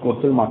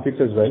non-coastal markets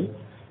as well.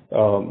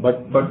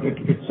 But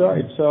it's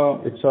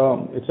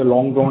a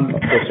long drawn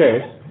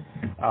process.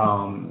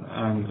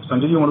 And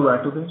Sanjay, you want to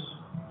add to this?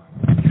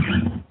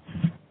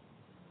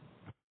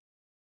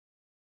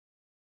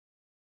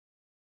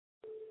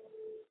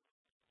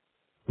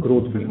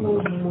 Growth being.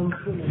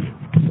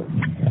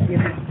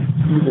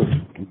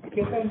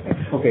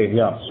 Okay,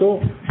 yeah.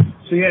 So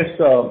yes,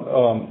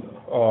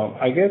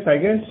 I guess I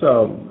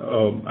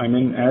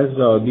mean as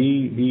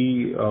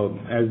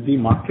the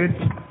market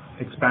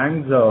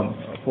expands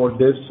for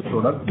this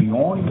product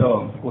beyond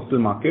coastal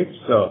markets,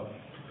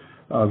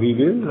 we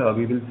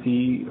will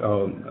see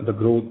the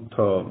growth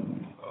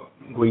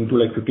going to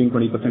like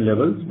 15-20%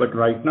 levels. But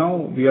right now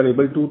we are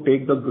able to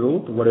take the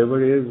growth whatever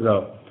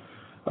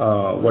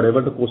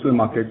the coastal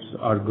markets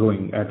are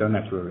growing at a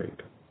natural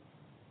rate.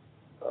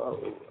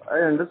 I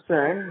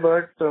understand,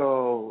 but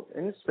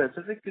any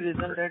specific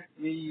reason that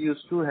we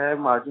used to have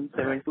margin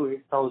 7,000 to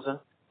 8,000,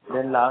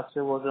 then last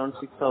year was around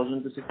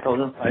 6,000 to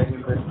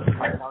 6,500,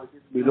 now it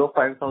is below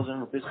 5,000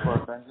 rupees per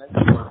ton.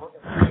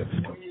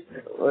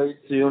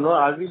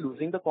 Are we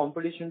losing the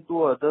competition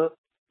to other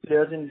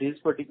players in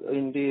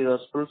the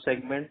rust proof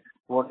segment?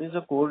 What is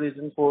the core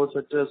reason for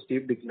such a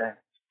steep decline?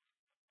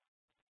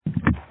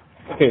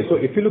 Okay, so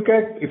if you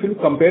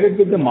compare it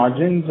with the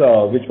margins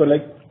which were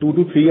like 2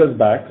 to 3 years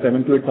back,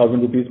 7,000 to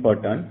 8,000 rupees per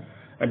ton,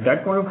 at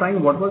that point of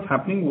time, what was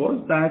happening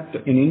was that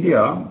in India,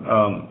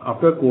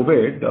 after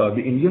COVID,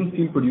 the Indian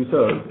steel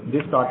producers,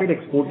 they started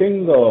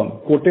exporting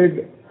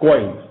coated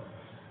coils,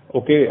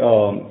 okay,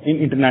 in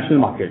international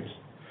markets.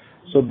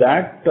 So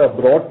that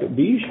brought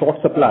the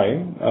short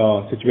supply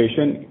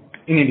situation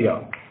in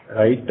India,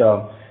 right?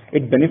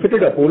 It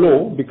benefited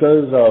Apollo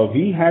because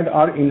we had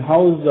our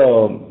in-house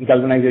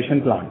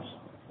galvanization plants.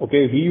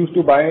 Okay, we used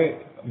to buy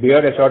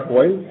bare HR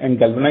coils and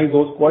galvanize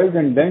those coils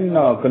and then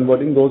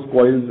converting those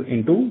coils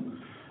into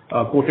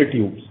coated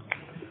tubes.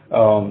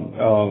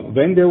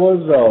 When there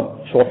was a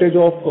shortage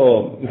of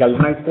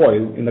galvanized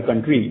coils in the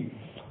country,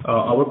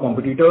 our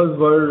competitors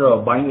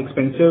were buying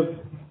expensive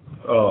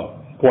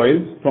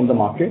coils from the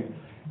market,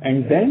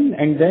 and then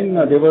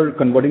they were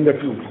converting the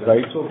tubes,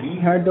 right? So we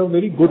had a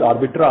very good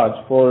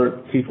arbitrage for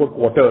 3-4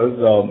 quarters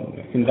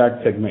in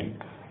that segment,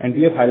 and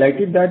we have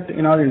highlighted that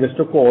in our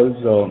investor calls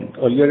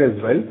earlier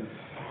as well.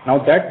 Now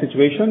that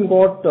situation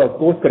got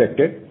course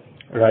corrected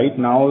right?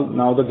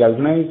 Now the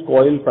galvanized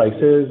coil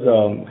prices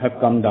have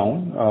come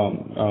down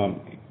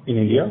in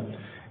India,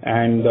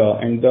 and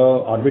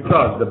the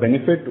arbitrage, the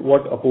benefit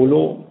what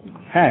Apollo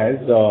has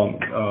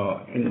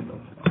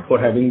for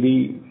having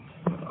the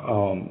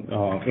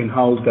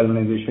in-house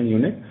galvanization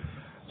unit.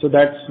 So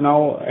that's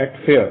now at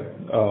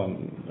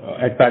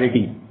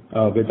parity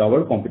with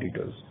our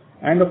competitors.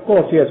 And of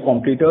course, yes,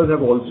 competitors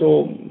have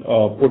also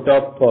put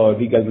up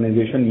the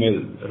galvanization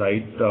mill,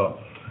 right?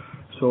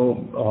 So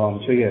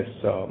yes,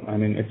 I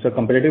mean, it's a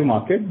competitive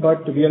market,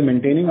 but we are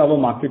maintaining our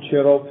market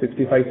share of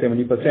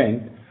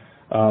 65-70%.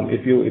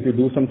 If you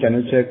do some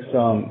channel checks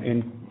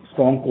in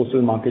strong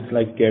coastal markets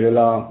like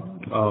Kerala,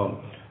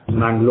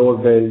 Mangalore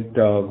belt,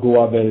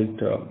 Goa belt,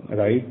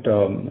 right?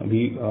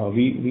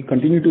 We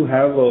continue to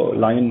have a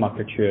lion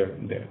market share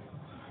there.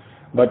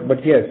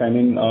 But yes, I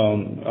mean,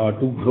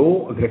 to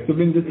grow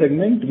aggressively in this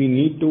segment, we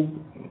need to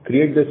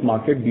create this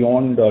market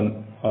beyond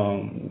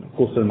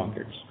coastal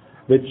markets,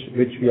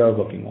 which we are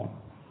working on.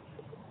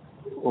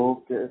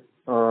 Okay.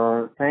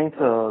 Thanks.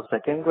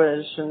 Second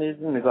question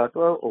is in regard to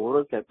our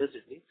overall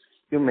capacity.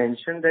 You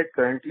mentioned that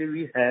currently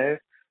we have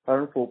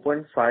around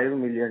 4.5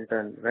 million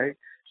ton, right?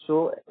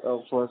 So,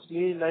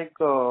 firstly, like,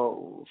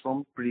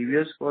 from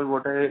previous call,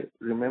 what I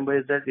remember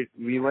is that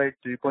we were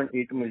at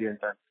 3.8 million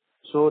ton.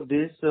 So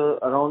this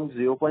around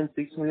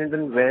 0.6 million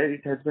ton, where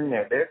it has been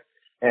added,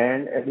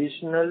 and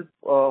additional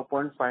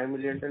 0.5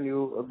 million ton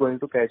you are going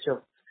to catch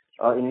up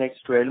in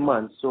next 12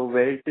 months. So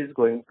where it is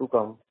going to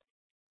come?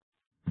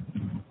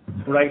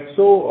 Right.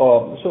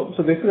 So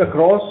this is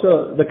across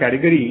the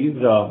categories,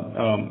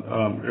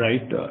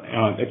 right?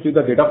 Actually,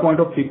 the data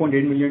point of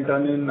 3.8 million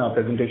ton in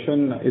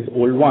presentation is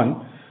old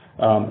one,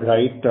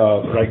 right?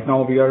 Right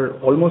now we are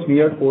almost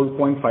near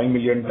 4.5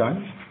 million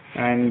ton,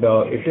 and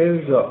it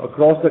is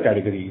across the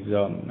categories.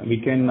 We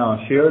can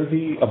share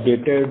the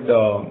updated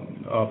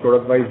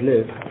product-wise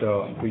list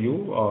to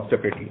you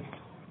separately.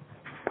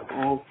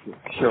 Okay,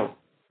 sure.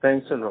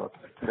 Thanks a lot.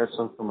 That's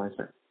all from my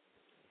side.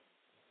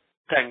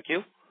 Thank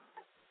you.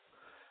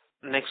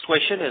 Next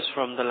question is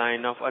from the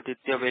line of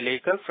Aditya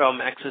Welekar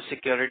from Axis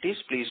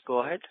Securities. Please go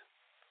ahead.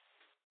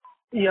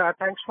 Yeah,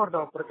 thanks for the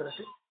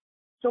opportunity.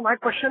 So my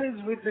question is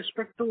with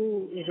respect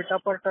to EBITDA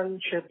per ton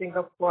shaping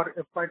up for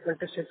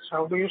FY26.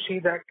 How do you see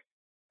that?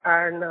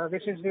 And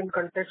this is in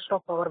context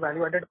of our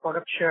value-added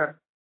product share.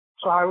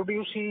 So how do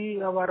you see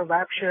our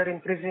VAP share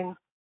increasing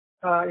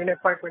in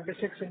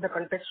FY26 in the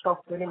context of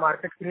any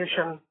market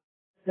creation,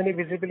 any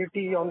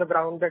visibility on the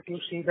ground that you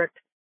see that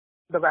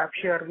the VAP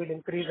share will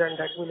increase and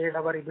that will aid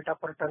our EBITDA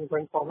per ton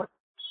going forward?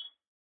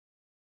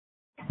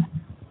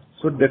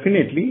 So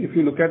definitely, if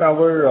you look at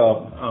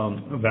our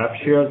VAP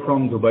share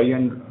from Dubai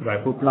and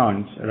Raipur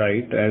plants,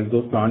 right, as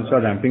those plants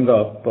are ramping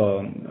up,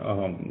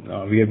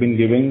 we have been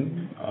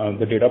giving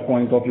the data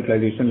point of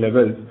utilization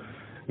levels,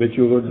 which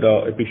you would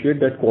appreciate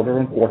that quarter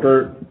on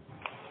quarter,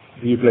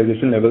 the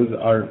utilization levels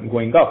are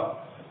going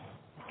up,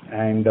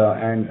 and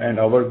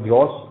our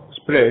gross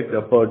spread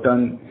per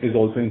ton is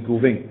also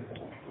improving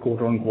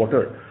quarter on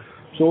quarter.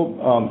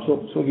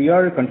 So we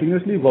are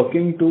continuously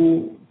working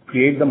to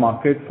create the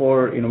market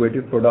for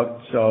innovative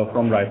products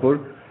from Raipur,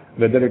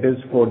 whether it is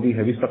for the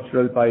heavy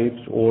structural pipes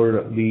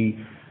or the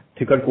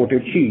thicker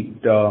coated sheet,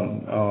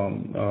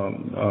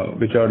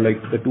 which are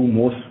like the two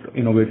most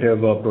innovative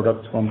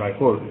products from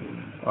Raipur,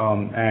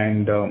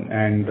 and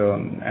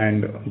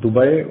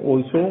Dubai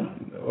also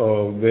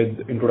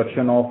with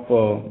introduction of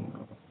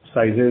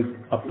sizes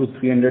up to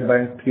 300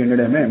 by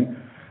 300 mm.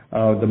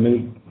 The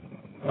mill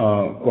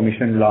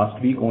commissioned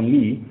last week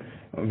only.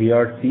 We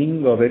are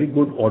seeing a very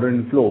good order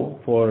inflow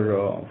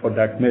for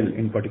that mill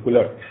in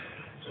particular.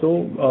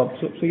 So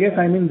yes,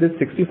 I mean, this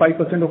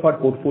 65% of our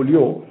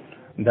portfolio,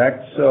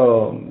 that's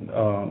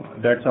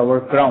our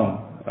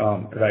crown,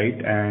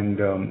 right? And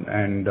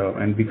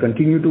we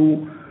continue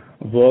to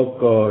work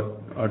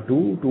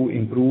to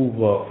improve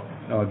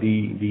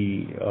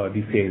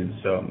the sales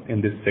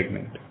in this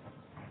segment.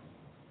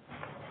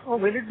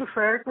 Will it be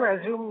fair to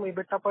assume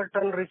EBITDA per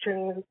ton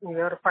reaching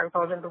near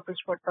 5,000 rupees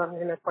per ton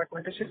in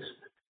FY26?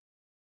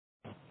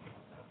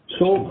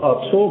 So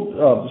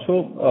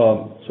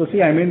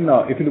see, I mean,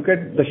 if you look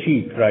at the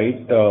sheet,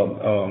 right,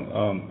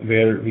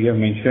 where we have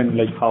mentioned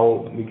like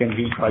how we can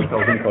reach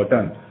 5,000 per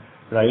ton,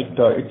 right?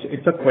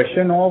 It's a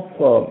question of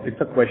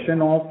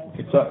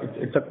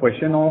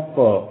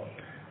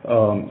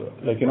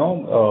like, you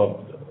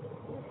know,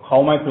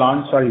 how my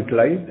plants are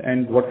utilized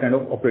and what kind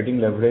of operating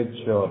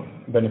leverage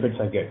benefits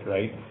I get,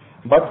 right?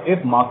 But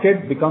if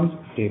market becomes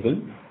stable,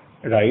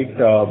 right,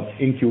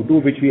 in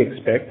Q2, which we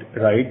expect,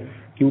 right,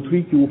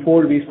 Q3,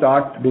 Q4, we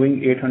start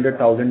doing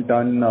 800,000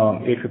 ton,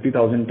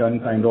 850,000 ton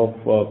kind of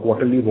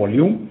quarterly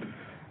volume,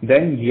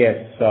 then yes,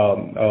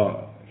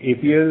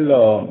 APL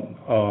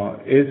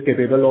is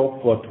capable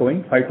of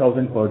throwing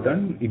 5,000 per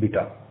ton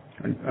EBITDA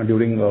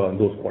during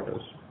those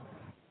quarters.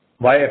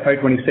 By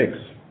FY26.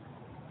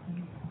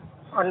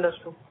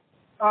 Understood.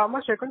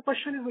 My second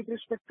question is with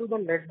respect to the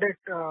net debt.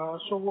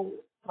 So,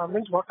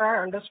 means what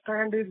I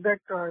understand is that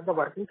the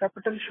working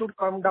capital should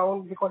come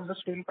down because the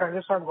steel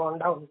prices have gone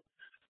down.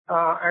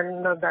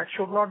 and that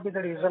should not be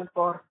the reason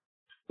for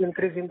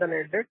increase in the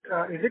net debt.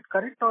 Is it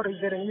correct, or is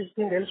there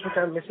anything else which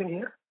I'm missing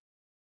here?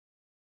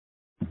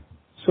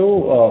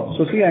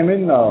 So see,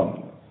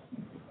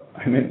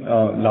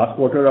 last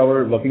quarter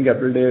our working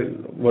capital day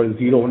was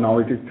 0, now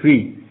it is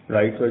 3,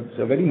 right? So it's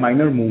a very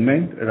minor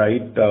movement,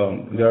 right?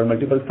 There are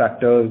multiple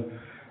factors,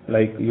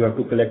 like you have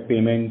to collect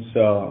payments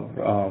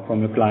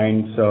from your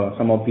clients,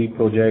 some of the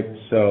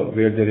projects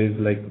where there is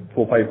like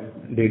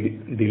 4-5 day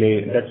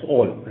delay, that's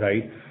all,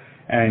 right?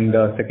 And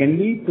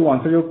secondly, to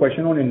answer your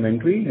question on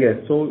inventory,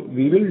 yes, so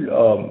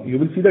you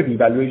will see the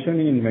devaluation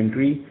in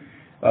inventory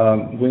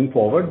going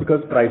forward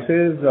because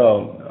prices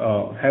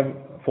have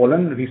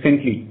fallen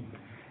recently,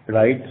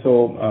 right?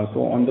 So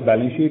on the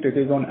balance sheet, it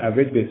is on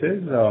average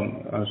basis.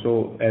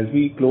 So as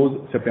we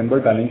close September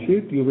balance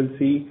sheet, we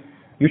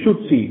should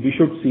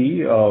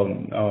see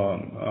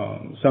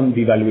some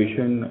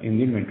devaluation in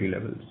the inventory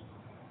levels.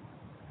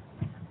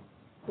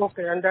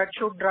 Okay, and that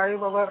should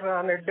drive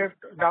our net debt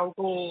down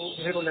to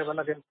 0 level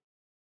again.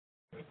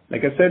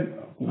 Like I said,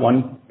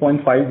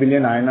 1.5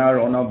 billion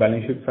INR on a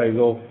balance sheet size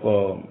of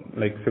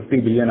like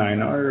 50 billion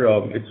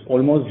INR, it's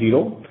almost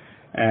 0,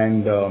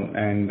 and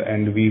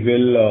we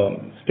will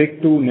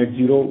stick to net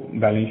zero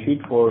balance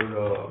sheet for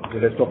the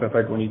rest of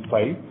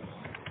FY25.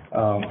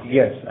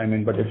 Yes,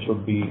 but it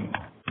should be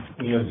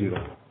near 0.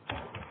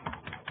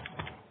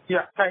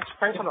 Yeah,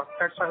 thanks a lot.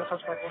 That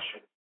answers my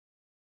question.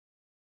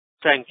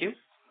 Thank you.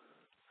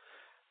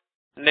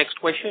 Next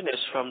question is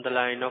from the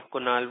line of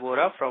Kunal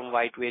Vora from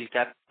White Whale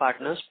Cap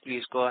Partners.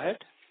 Please go ahead.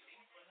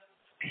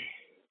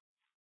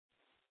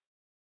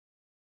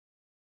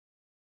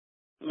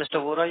 Mr.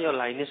 Vora, your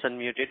line is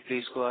unmuted.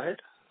 Please go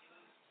ahead.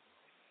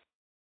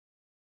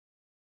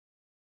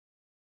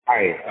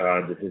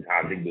 Hi, this is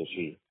Hardik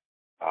Doshi.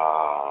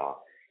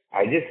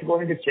 I just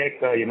wanted to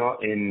check,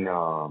 in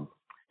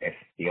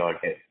your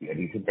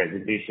recent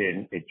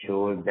presentation, it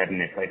shows that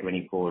in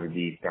FY24,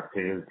 the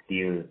structural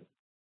steel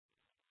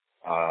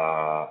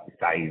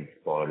size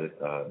for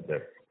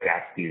the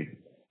scrap steel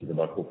is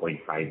about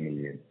 4.5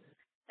 million.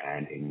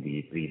 And in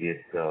the previous,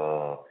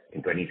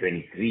 in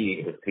 2023,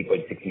 it was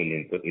 3.6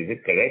 million. So is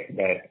it correct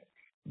that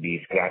the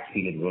scrap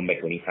steel has grown by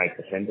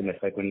 25% in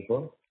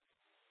FY24?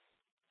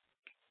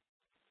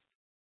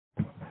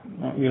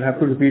 You'll have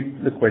to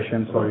repeat the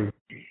question, sorry.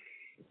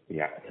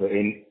 Yeah. So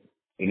in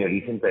a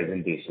recent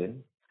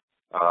presentation,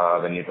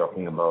 when you're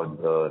talking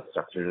about the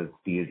structural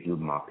steel tube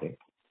market,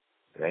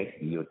 right,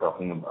 you're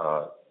talking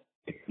about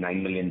it's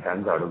 9 million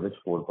tons, out of which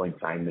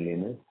 4.5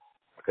 million is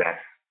scrap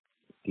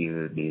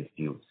steel-based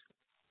tubes.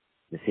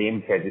 The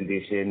same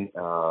presentation,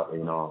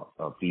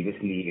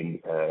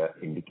 previously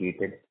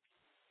indicated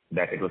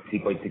that it was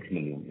 3.6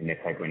 million in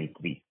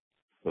FY23.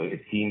 So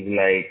it seems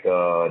like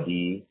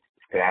the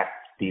scrap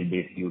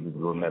steel-based tubes has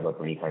grown by about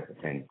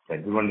 25%. So I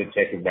just wanted to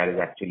check if that is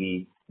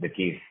actually the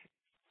case.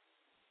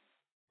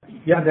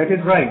 Yeah, that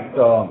is right.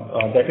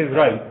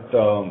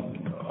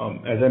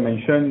 As I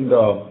mentioned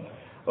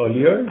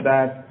earlier,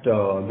 that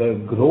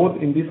the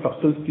growth in the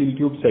structural steel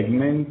tube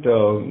segment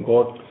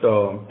got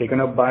taken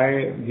up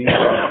by the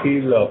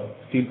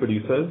steel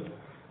producers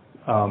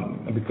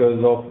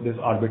because of this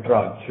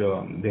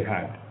arbitrage they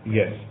had.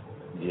 Yes.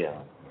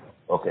 Yeah.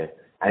 Okay.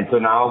 And so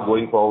now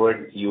going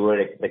forward, you were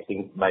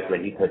expecting by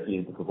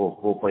 2030 to go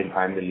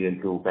 4.5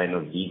 million to kind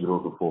of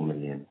degrow to 4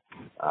 million.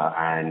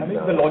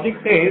 The logic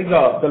says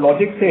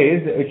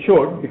it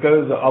should,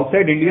 because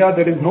outside India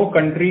there is no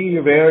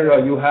country where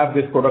you have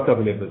this product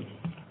available.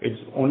 It's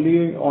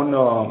only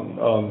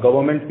on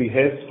government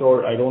behest,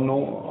 or I don't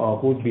know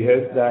whose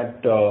behest,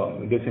 that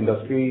this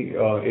industry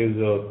is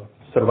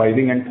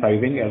surviving and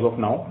thriving as of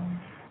now.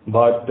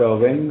 But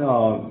when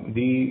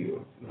the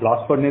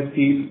blast furnace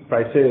steel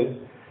prices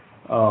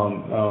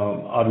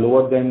are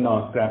lower than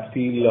scrap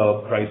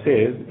steel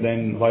prices,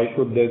 then why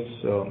should this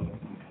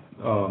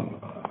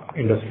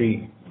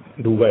industry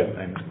do well?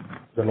 And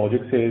the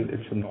logic says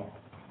it should not.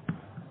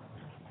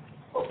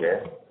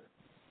 Okay.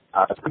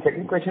 The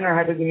second question I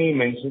had is, you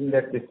mentioned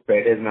that the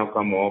spread has now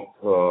come off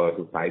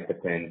to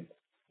 5%.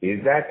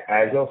 Is that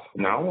as of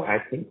now,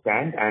 as things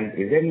stand, and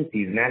is there any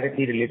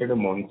seasonality related to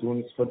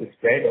monsoons for the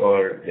spread,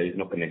 or there is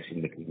no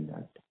connection between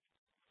that?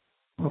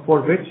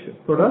 For which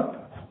product?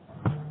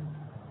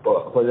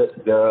 For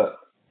the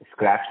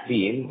scrap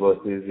steel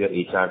versus your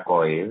HR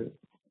coil,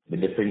 the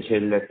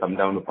differential has come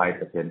down to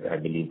 5%. I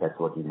believe that's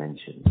what you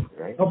mentioned,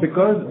 right? No,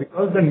 because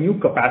the new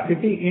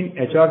capacity in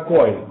HR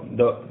coil,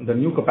 the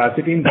new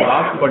capacity in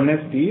blast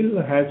furnace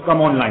steel has come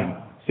online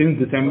since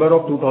December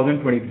of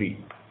 2023.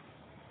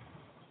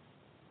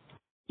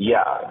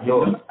 Yeah.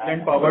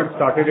 And Power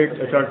started its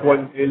HR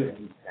coil mill.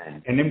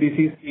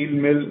 NMDC steel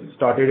mill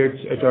started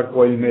its HR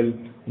coil mill.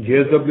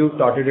 JSW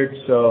started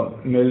its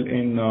mill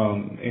in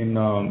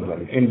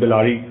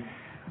Bellary.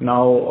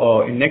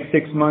 Now, in next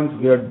 6 months,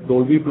 their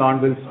Dolvi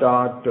plant will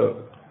start.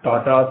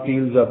 Tata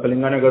Steel's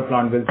Kalinganagar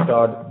plant will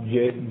start.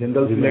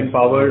 Jindal Steel and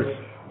Power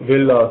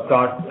will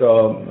start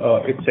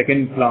its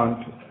second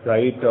plant,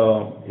 right?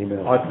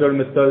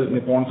 ArcelorMittal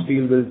Nippon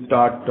Steel will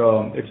start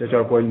its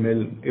HR coil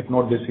mill, if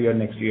not this year,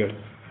 next year.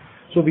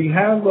 So we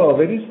have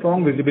very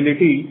strong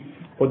visibility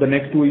for the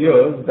next 2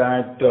 years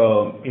that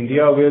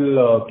India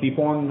will keep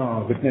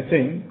on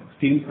witnessing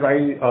steel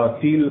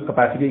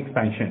capacity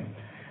expansion.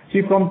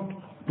 See,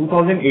 from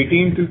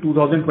 2018 till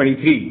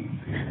 2023,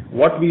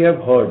 what we have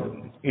heard,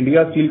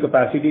 India's steel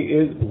capacity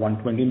is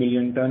 120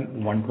 million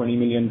ton, 120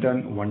 million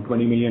ton,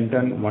 120 million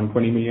ton,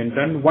 120 million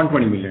ton,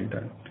 120 million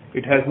ton.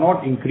 It has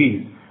not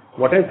increased.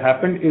 What has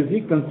happened is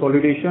the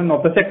consolidation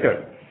of the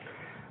sector.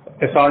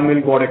 SR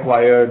Mill got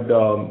acquired,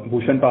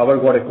 Bhushan Power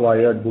got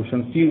acquired,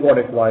 Bhushan Steel got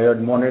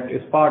acquired, Monet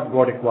Ispat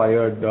got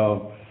acquired.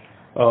 A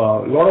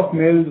lot of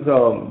mills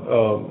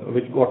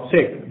which got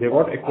sick, they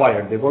got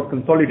acquired, they got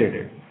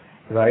consolidated,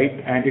 right?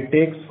 And it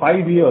takes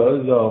 5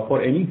 years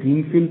for any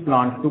greenfield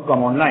plant to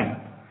come online.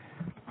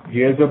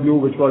 JSW,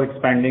 which was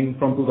expanding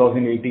from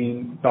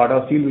 2018,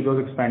 Tata Steel, which was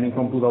expanding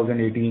from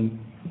 2018.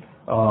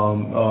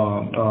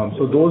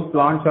 So those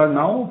plants are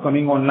now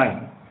coming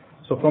online.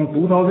 So from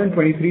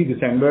 2023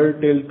 December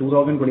till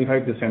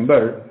 2025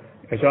 December,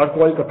 HR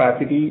coil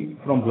capacity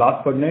from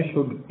blast furnace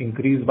should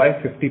increase by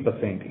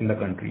 50% in the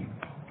country,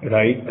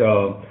 right?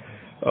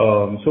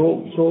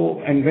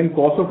 And when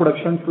cost of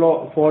production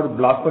for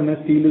blast furnace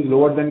steel is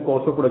lower than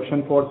cost of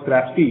production for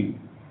scrap steel,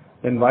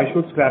 then why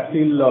should scrap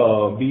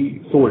steel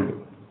be sold?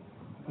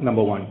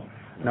 Number one.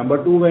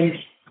 Number two, when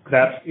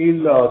scrap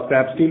steel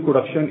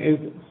production is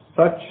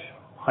such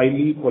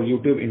highly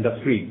pollutive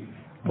industry,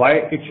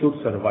 why it should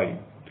survive?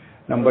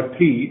 Number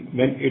three,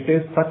 when it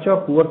is such a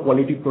poor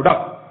quality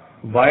product,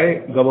 why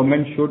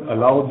government should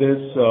allow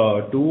this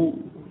to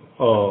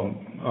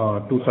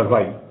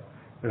survive,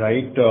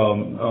 right?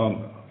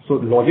 So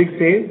logic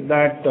says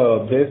that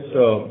this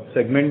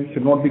segment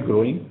should not be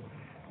growing,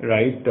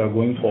 right?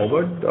 Going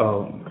forward,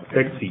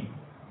 let's see.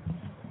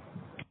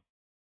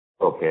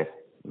 Okay,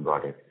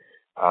 got it.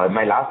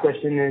 My last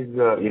question is,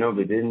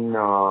 within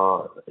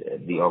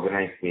the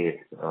organized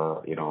space,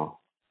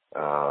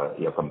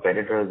 your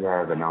competitors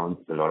have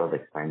announced a lot of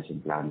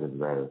expansion plans as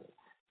well.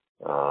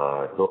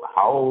 So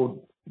how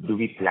do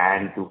we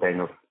plan to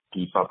kind of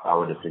keep up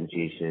our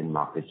differentiation,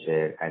 market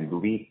share, and do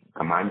we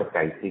command a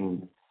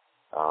pricing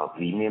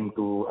premium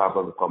to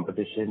our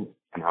competition,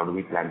 and how do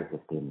we plan to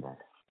sustain that?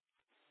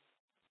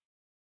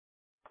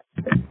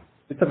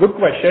 It's a good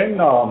question.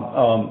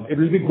 It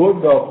will be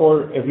good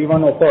for every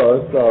one of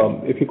us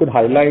if you could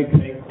highlight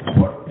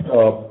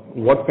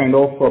what kind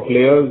of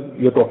players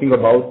you're talking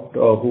about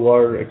who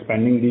are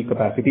expanding the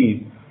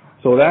capacities,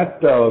 so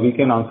that we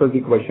can answer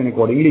the question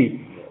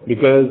accordingly.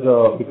 Because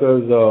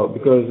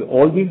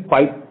all these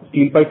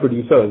steel pipe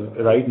producers,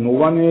 right? No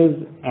one is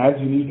as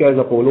unique as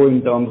Apollo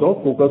in terms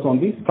of focus on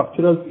the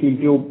structural steel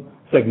tube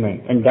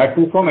segment, and that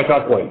too from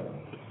HR coil.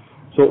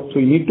 So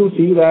you need to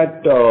see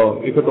that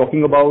if you're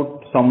talking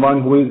about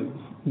someone who is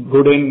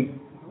good in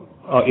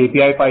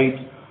API pipes,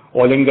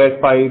 oil and gas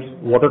pipes,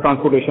 water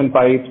transportation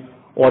pipes,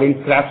 or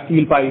in scrap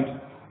steel pipes,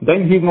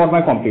 then he's not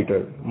my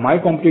competitor. My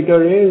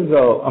competitor is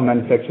a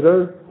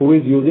manufacturer who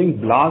is using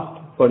blast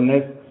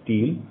furnace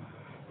steel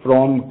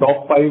from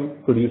top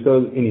 5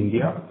 producers in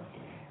India,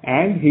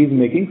 and he's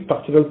making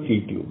structural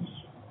steel tubes,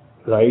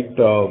 right?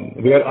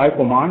 Where I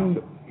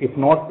command, if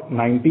not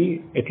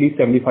 90, at least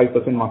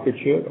 75% market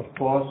share. Of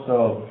course,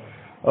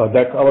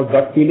 that's our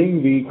gut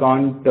feeling. We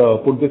can't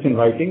put this in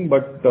writing,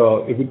 but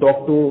if we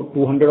talk to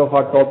 200 of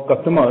our top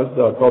customers,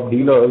 top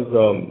dealers,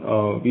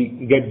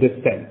 we get this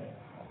sense.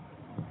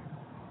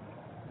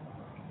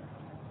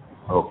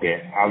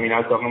 Okay. I mean, I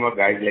was talking about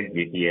guys like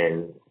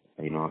JPL,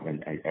 and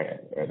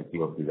a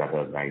few of these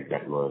other guys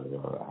that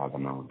have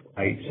announced.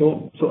 Right.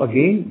 So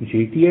again,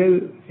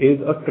 JTL is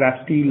a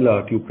scrap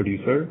steel tube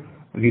producer.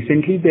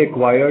 Recently, they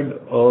acquired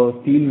a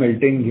steel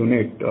melting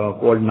unit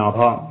called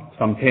Nabha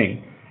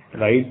something,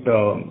 right?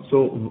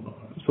 So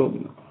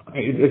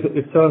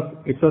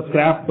it's a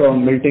scrap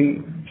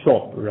melting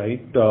shop,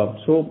 right?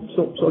 So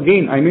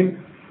again, I mean,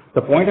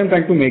 the point I'm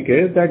trying to make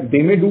is that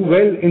they may do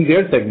well in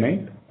their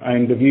segment,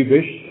 and we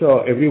wish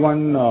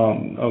everyone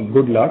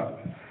good luck.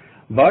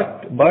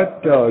 But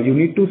you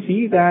need to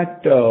see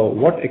that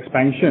what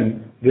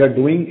expansion they are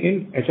doing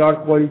in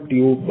HR coil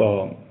tube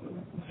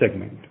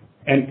segment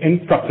and in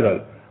structural,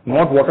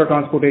 not water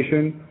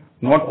transportation,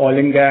 not oil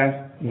and gas,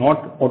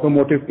 not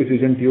automotive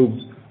precision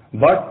tubes,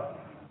 but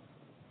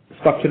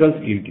structural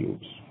steel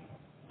tubes.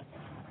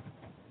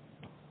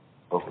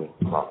 Okay,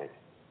 got it.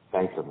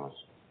 Thanks so much.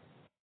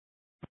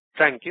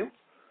 Thank you.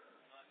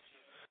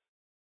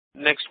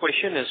 Next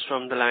question is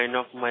from the line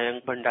of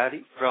Mayank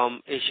Bhandari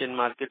from Asian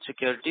Market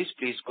Securities.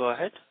 Please go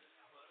ahead.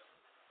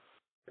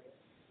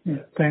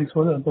 Yeah, thanks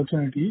for the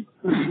opportunity.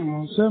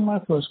 Sir, my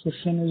first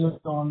question is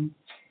on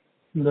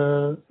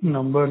the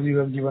numbers you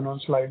have given on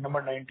slide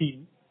number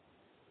 19.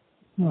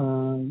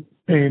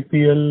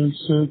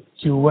 APL's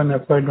Q1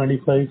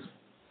 FY25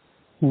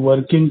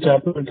 working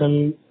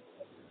capital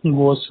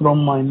goes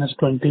from minus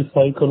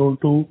 25 crore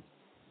to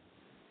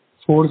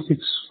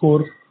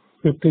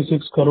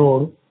 456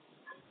 crore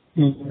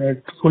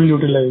at full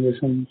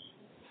utilization.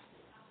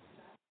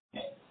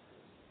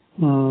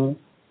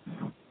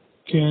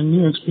 Can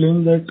you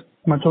explain that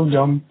much of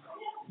jump?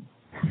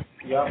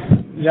 Yeah.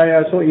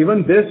 Yeah. So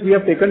even this we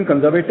have taken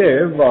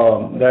conservative,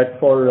 that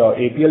for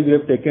APL we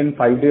have taken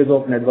 5 days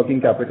of net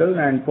working capital,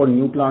 and for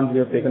new plants we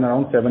have taken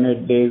around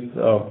 7-8 days,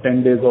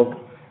 10 days of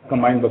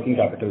combined working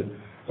capital.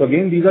 So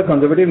again, these are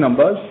conservative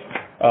numbers.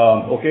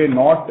 Okay,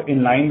 not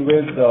in line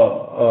with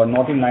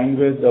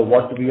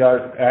what we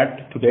are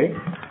at today.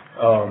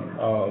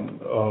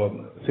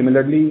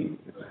 Similarly,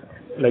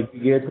 like we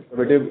gave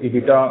conservative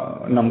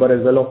EBITDA number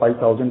as well of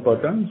 5,000 per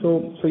ton.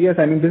 So yes,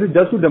 I mean, this is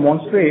just to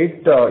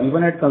demonstrate,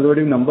 even at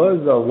conservative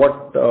numbers,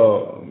 what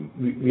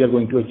we are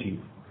going to achieve.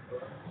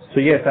 So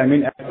yes, I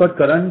mean, as per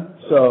current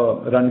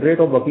run rate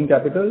of working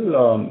capital,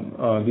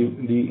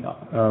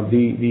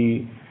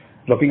 the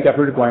working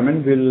capital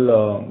requirement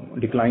will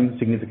decline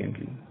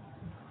significantly.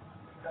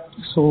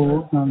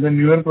 So the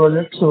newer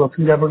projects,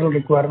 working capital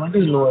requirement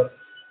is lower.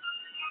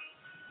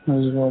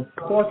 Of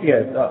course,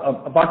 yes.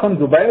 Apart from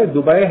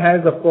Dubai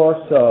has, of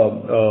course,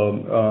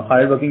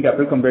 higher working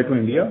capital compared to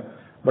India,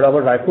 but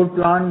our Raipur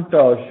plant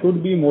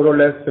should be more or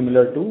less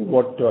similar to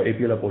what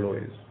APL Apollo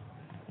is.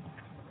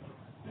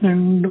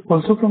 And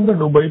also from the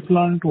Dubai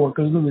plant, what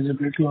is the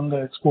visibility on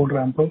the export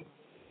ramp-up?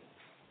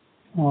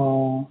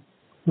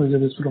 Whether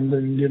it's from the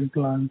Indian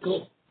plant?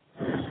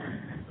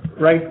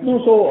 Right. No,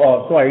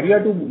 so idea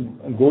to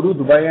go to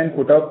Dubai and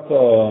put up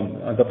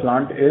the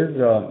plant is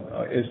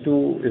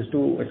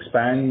to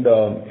expand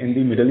in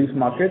the Middle East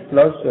market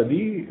plus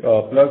the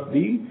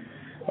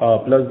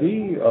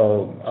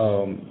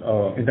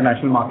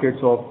international markets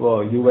of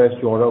US,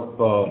 Europe,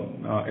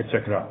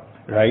 etc.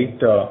 Right.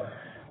 The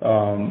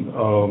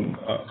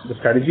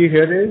strategy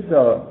here is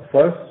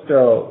first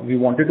we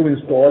wanted to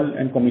install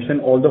and commission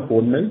all the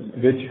 4 mills,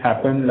 which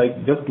happened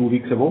like just 2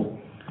 weeks ago.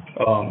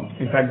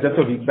 In fact, just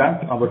a week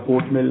back, our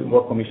 4th mill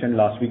was commissioned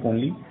last week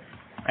only,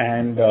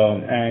 and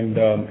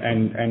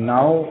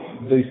now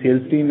the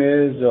sales team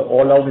is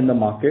all out in the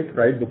market,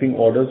 right, booking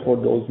orders for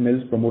those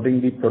mills,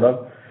 promoting the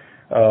product,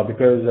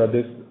 because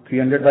this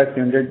 300 by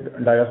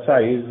 300 dia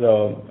size,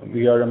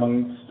 we are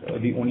amongst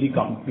the only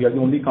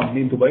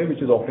company in Dubai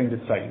which is offering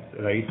this size,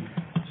 right?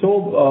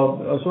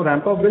 So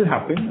ramp up will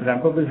happen.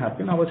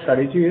 Our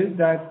strategy is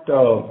that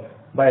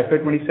by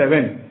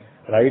FY27.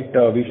 Right,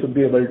 we should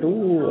be able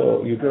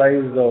to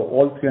utilize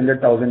all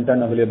 300,000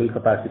 ton available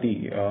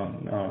capacity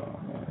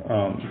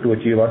to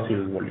achieve our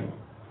sales volume.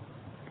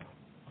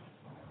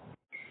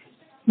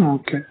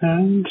 Okay,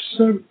 and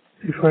sir,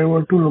 if I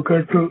were to look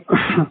at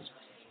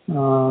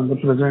the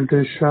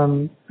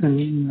presentation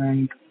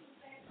and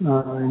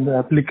in the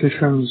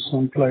applications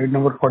on slide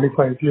number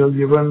 45, you have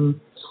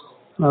given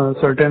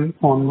certain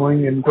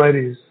ongoing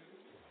inquiries,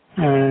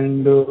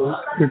 and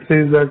it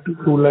says that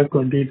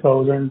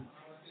 220,000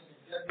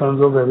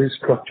 tons of heavy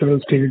structural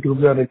steel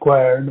tubes are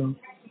required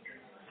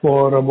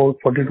for about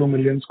 42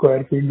 million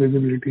square feet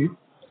visibility.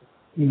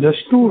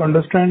 Just to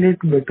understand it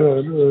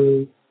better,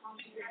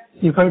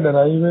 if I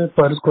derive a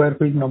per square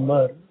feet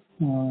number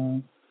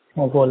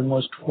of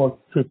almost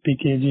 50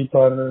 kg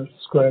per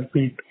square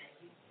feet,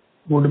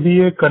 would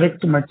be a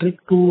correct metric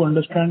to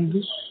understand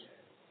this?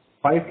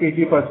 5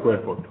 kg per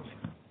square foot.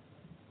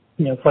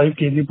 Yeah, 5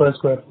 kg per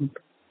square foot.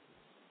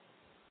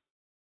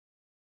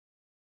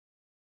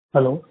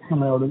 Hello,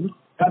 am I audible?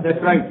 Yeah,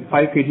 that's right.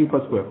 5 kg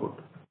per square foot.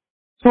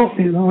 So,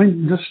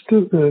 just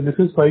this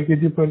is 5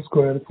 kg per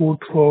square foot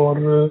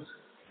for,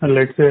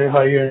 let's say,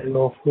 high end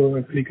of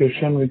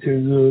application, which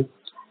is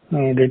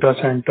data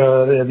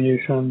center,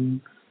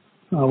 aviation.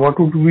 What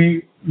would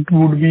be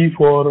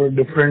for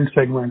different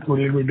segments?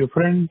 Will it be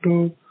different?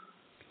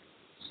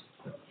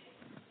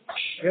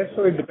 Yes,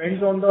 so it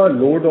depends on the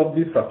load of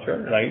the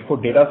structure, right? For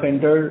data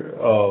center,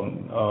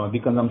 the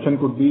consumption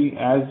could be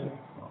as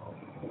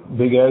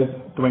big as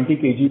 20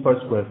 kg per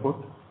square foot.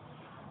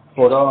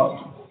 For a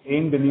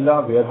plain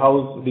vanilla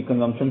warehouse, the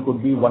consumption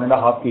could be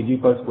 1.5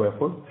 kg per square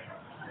foot.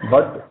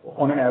 But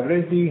on an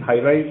average, the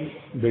high-rise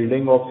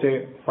building of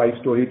say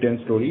 5-story,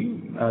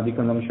 10-story, the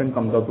consumption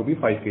comes out to be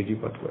 5 kg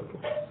per square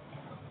foot.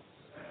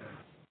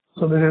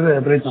 So this is the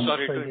average number.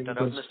 Sorry to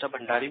interrupt, Mr.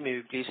 Bhandari. May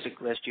we please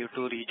request you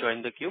to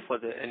rejoin the queue for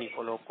any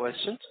follow-up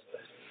questions?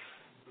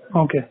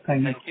 Okay,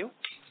 thank you. Thank you.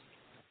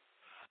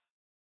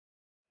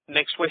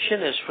 Next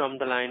question is from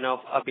the line of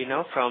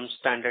Abhinav from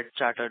Standard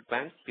Chartered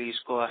Bank. Please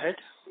go ahead.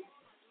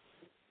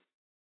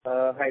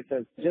 Hi,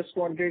 sir. Just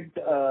wanted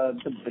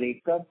the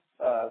breakup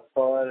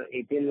for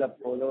APL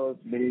Apollo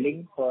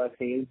building for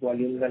sales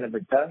volumes and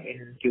EBITDA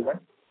in Q1.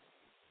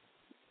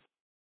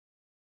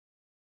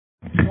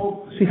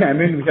 So, see, I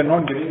mean, we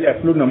cannot give you the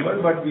absolute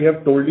number, but we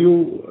have told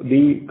you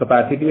the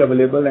capacity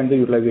available and the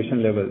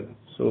utilization level.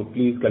 So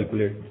please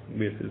calculate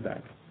based on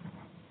that.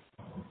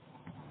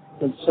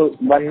 So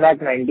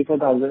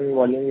 194,000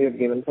 volume you have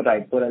given for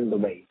Raipur and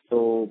Dubai.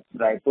 So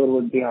Raipur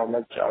would be how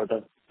much out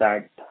of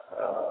that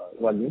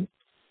volume?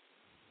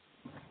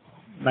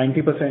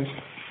 90%.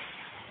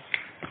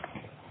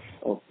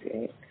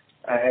 Okay.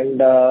 And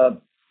the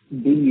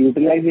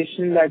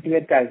utilization that we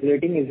are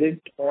calculating, is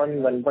it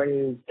on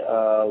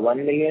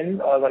 1.1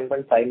 million or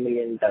 1.5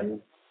 million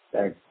tons?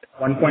 That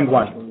 1.1.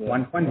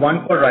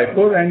 1.1 for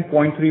Raipur and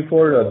 0.3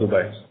 for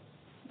Dubai.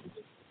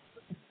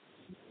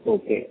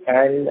 Okay.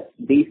 And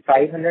the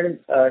 500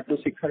 to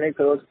 600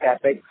 crores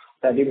capex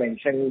that you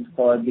mentioned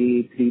for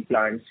the 3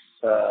 plants,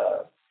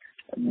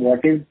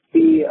 what is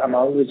the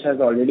amount which has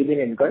already been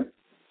incurred,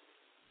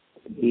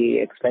 the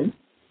expense?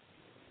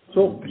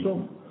 So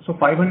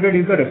 500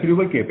 is the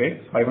residual capex.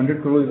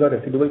 500 crores is the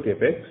residual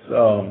capex.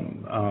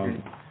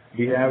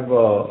 We have,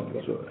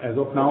 so as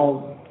of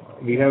now,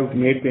 we have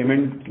made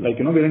payment, like,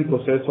 we're in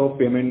process of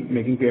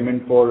making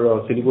payment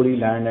for Siliguri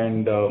land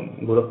and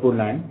Gorakhpur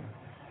land,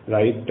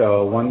 right?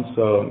 Once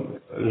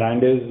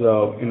land is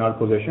in our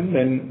possession,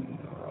 then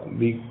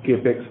the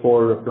capex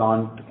for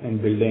plant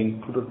and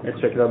building,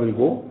 etc. will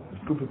go.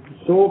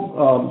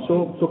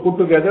 So put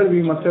together,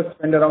 we must have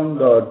spent around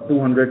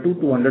 200 to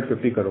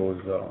 250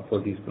 crores for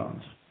these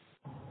plants.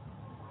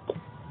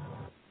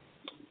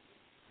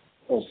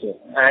 Okay.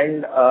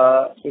 And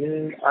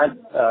in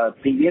our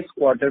previous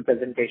quarter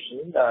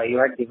presentation, you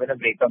had given a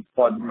breakup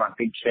for the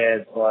market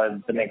share for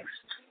the next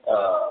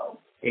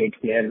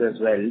 8 players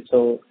as well.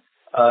 So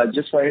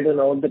just wanted to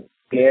know the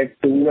player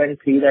 2 and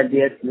 3 that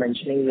we are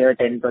mentioning here,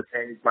 10%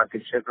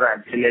 market share for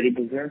ancillary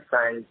business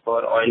and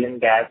for oil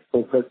and gas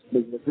focused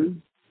businesses.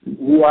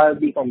 Who are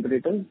the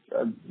competitors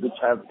which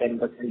have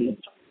 10%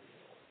 each?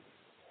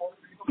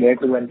 Player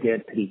 2 and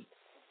player 3.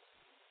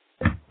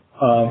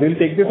 We'll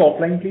take this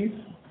offline, please.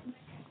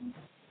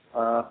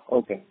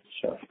 Okay,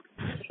 sure.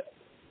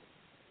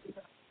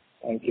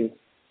 Thank you.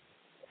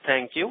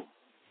 Thank you.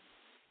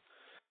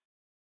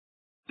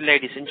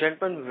 Ladies and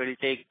gentlemen, we will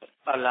take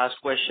our last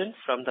question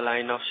from the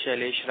line of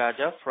Shailesh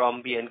Raja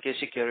from B&K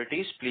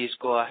Securities. Please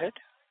go ahead.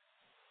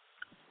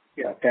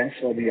 Yeah, thanks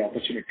for the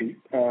opportunity.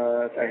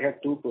 I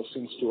have 2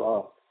 questions to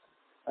ask.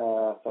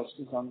 First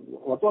is on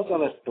what was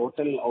our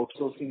total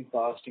outsourcing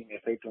cost in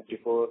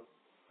FY24?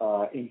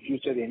 In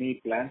future,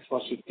 any plans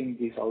for shifting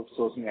these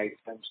outsourcing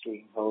items to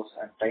in-house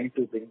and trying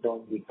to bring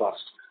down the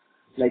cost?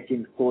 Like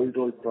in cold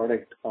rolled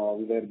product,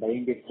 we were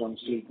buying it from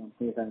steel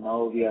companies, and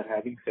now we are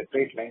having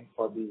separate line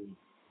for the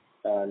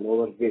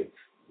lower width,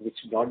 which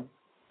brought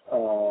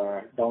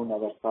down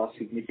our cost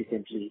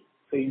significantly.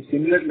 So in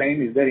similar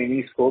line, is there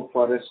any scope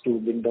for us to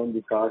bring down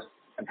the cost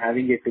and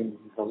having it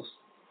in-house?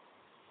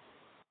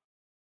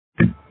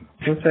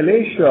 So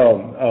Shailesh,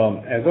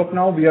 as of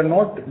now, we are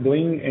not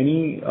doing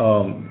any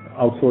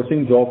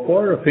outsourcing job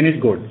for finished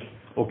goods.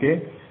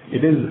 Okay,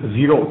 it is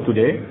 0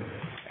 today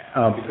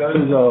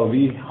because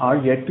we are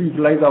yet to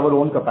utilize our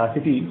own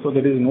capacity. So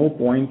there is no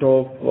point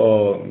of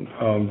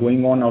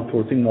going on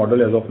outsourcing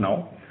model as of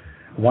now.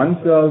 Once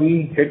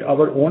we hit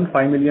our own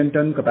 5 million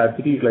ton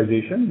capacity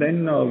utilization,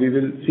 then we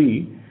will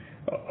see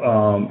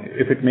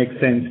if it makes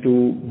sense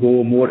to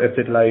go more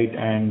asset light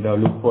and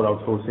look for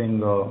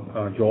outsourcing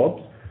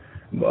jobs.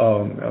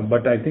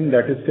 But I think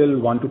that is still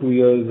 1 to 2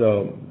 years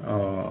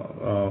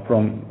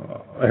from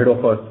ahead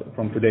of us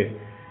from today,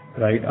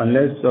 right?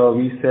 Unless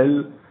we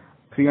sell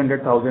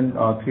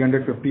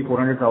 350,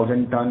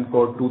 400,000 tons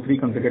for 2-3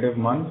 consecutive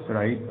months,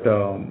 right?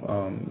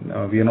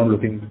 We are not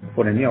looking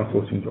for any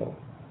outsourcing job.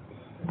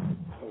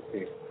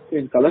 Okay.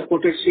 In color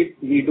coated sheet,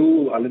 we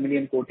do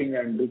aluminum coating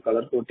and do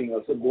color coating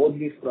also. Both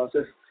these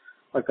processes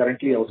are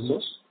currently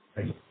outsourced.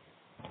 Right.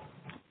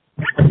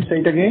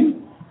 Say it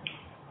again.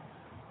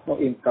 No,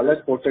 in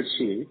color coated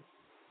sheet,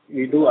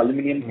 we do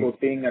aluminum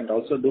coating and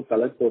also do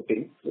color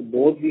coating. So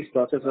both these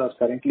processes are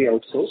currently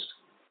outsourced.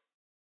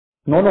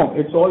 No,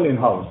 it's all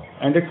in-house.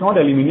 And it's not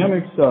aluminum,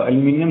 it's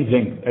aluminum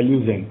zinc,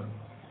 Lu zinc.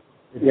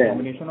 It's a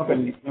combination of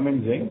aluminum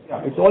and zinc.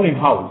 Yeah, it's all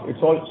in-house.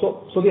 It's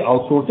all so the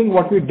outsourcing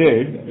what we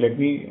did. Let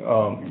me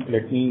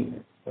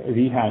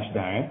rehash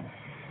that.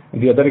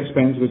 The other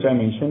expense which I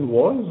mentioned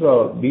was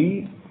a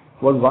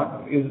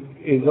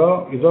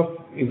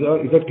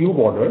tube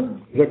order.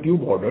 Is a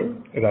tube order,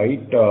 right?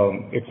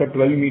 It's a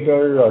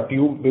 12-meter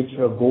tube which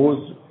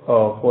goes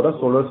for a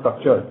solar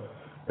structure,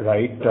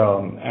 right?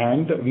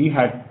 And we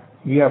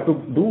have to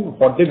do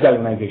hot dip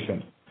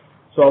galvanization.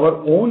 So our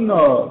own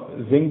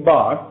zinc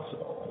baths,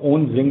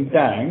 own zinc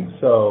tanks,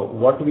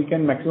 what we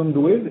can maximum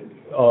do is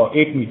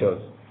 8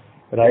 meters,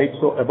 right?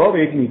 So above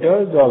 8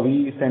 meters,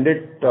 we send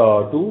it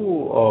to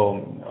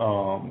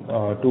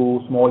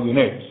small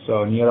units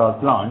near our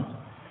plant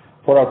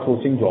for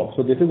outsourcing jobs.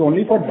 So this is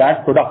only for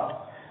that product.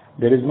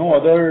 There is no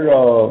other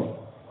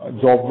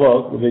job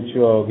work which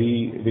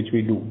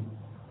we do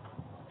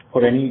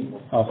for any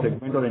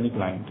segment or any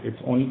client. It's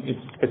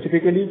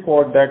specifically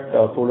for that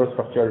solar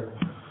structure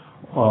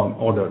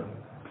order.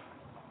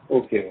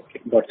 Okay,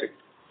 got it.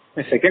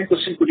 My second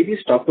question, could you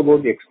please talk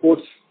about the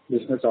exports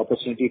business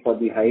opportunity for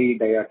the high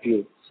dia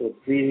tube? So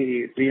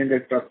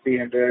 300 truck,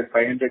 300,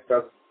 500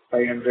 truck,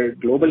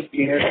 500 global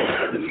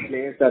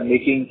players are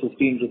making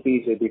 15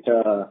 rupees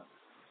EBITDA.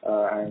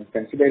 And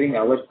considering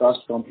our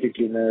cost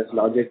competitiveness,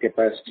 larger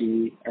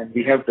capacity, and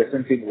we have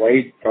presence in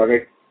wide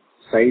product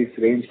size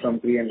range from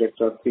 300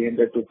 truck,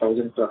 300 to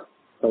 1,000 truck,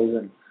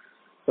 1,000.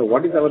 So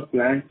what is our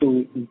plan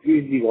to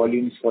increase the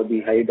volumes for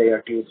the high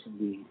dia tubes in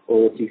the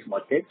overseas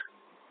market?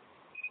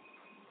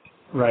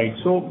 Right.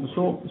 So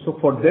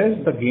for this,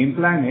 the game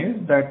plan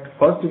is that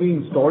first we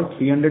install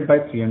 300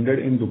 by 300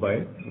 in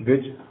Dubai,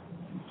 which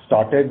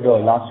started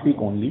last week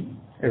only,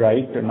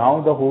 right? Now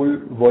the whole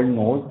world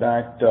knows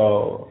that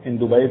in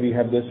Dubai we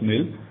have this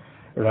mill,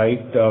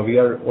 right? We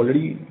have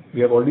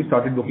already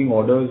started booking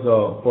orders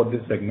for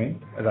this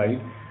segment, right?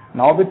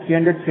 Now with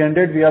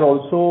 300, we are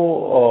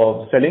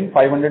also selling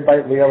 500.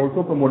 We are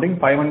also promoting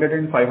 500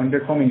 and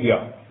 500 from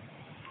India,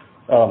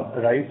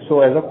 right? So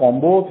as a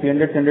combo,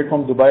 300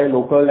 from Dubai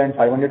local and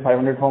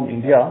 500 from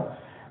India.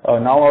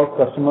 Now our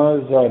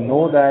customers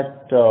know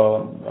that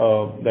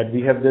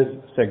we have this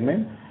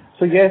segment.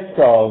 So yes,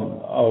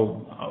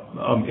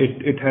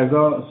 it has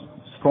a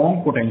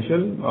strong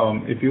potential.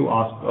 If you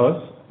ask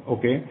us,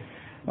 okay,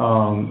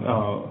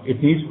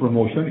 it needs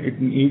promotion,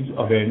 it needs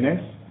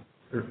awareness,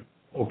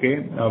 okay,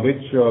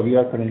 which we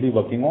are currently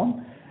working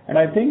on. And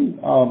I think,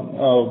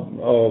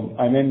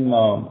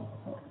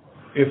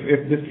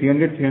 if this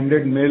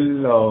 300 mill,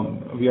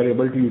 we are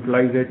able to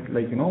utilize it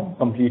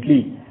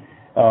completely,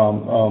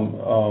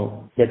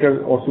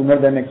 better or sooner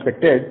than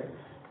expected.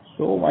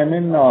 So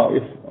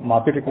if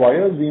market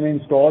requires, we may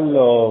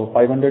install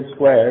 500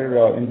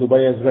 square in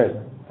Dubai as well,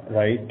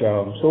 right?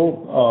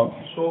 So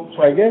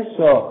I guess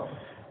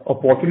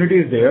opportunity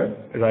is there,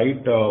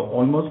 right?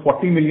 Almost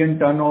 40 million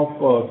ton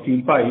of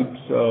steel pipes,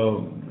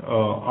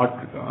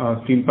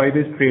 steel pipe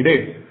is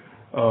traded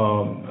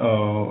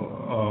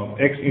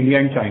ex-India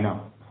and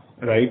China,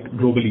 right?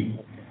 Globally.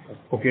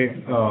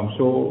 Okay.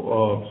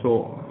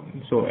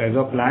 So as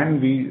a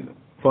plan, we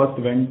first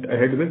went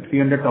ahead with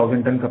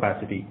 300,000 ton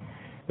capacity,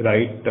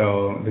 right?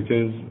 Which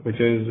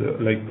is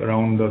like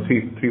around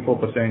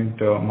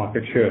 3-4%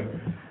 market share.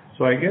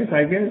 So I guess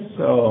as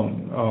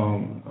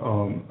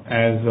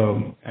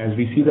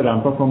we see the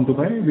ramp up from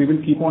Dubai, we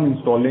will keep on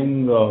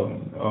installing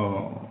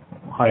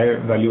higher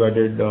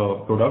value-added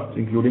products,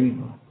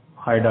 including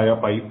high dia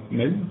pipe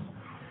mills,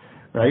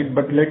 right?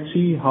 But let's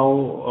see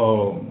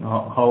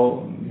how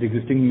the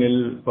existing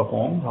mill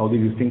performs, how the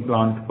existing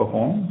plant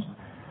performs.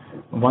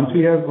 Once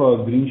we have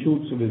green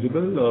shoots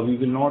visible, we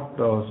will not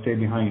stay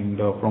behind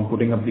from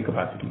putting up the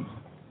capacities.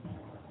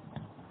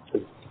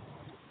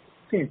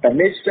 In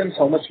tonnage terms,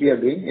 how much we are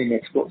doing in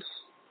exports?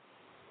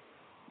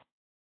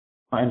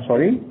 I'm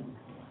sorry?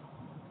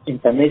 In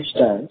tonnage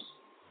terms,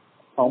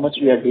 how much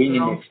we are doing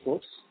in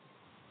exports?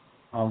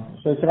 So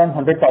it's around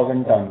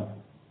 100,000 tons.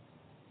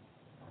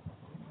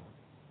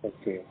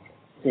 Okay.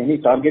 Any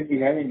target we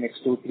have in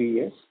next 2-3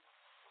 years?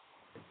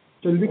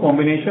 So it will be a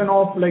combination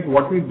of like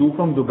what we do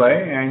from Dubai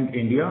and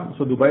India.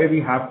 So Dubai, we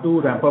have to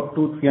ramp up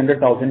to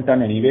 300,000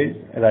 ton anyways,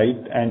 right?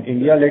 And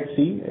India, let's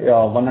see,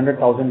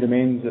 100,000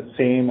 remains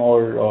same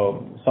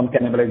or some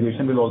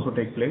cannibalization will also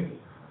take place.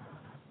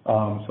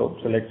 So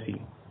let's see.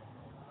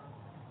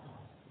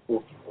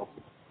 Okay.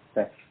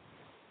 Thanks.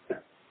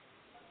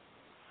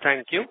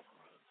 Thank you.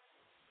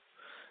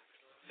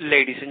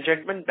 Ladies and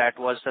gentlemen, that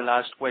was the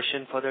last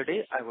question for the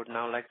day. I would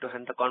now like to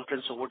hand the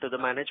conference over to the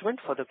management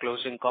for the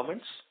closing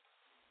comments.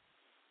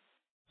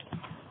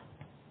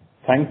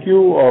 Thank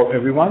you,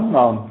 everyone.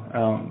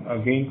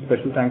 Again,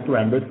 special thanks to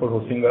Ambit for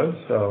hosting us,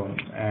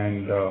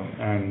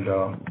 and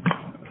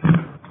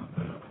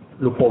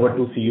look forward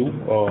to see you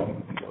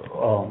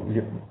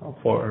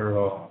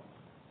for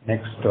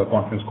next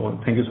conference call.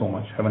 Thank you so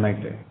much. Have a nice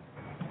day.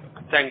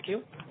 Thank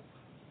you.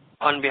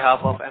 On behalf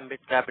of Ambit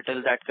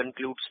Capital, that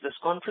concludes this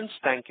conference.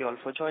 Thank you all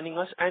for joining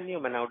us, and you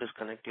may now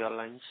disconnect your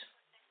lines.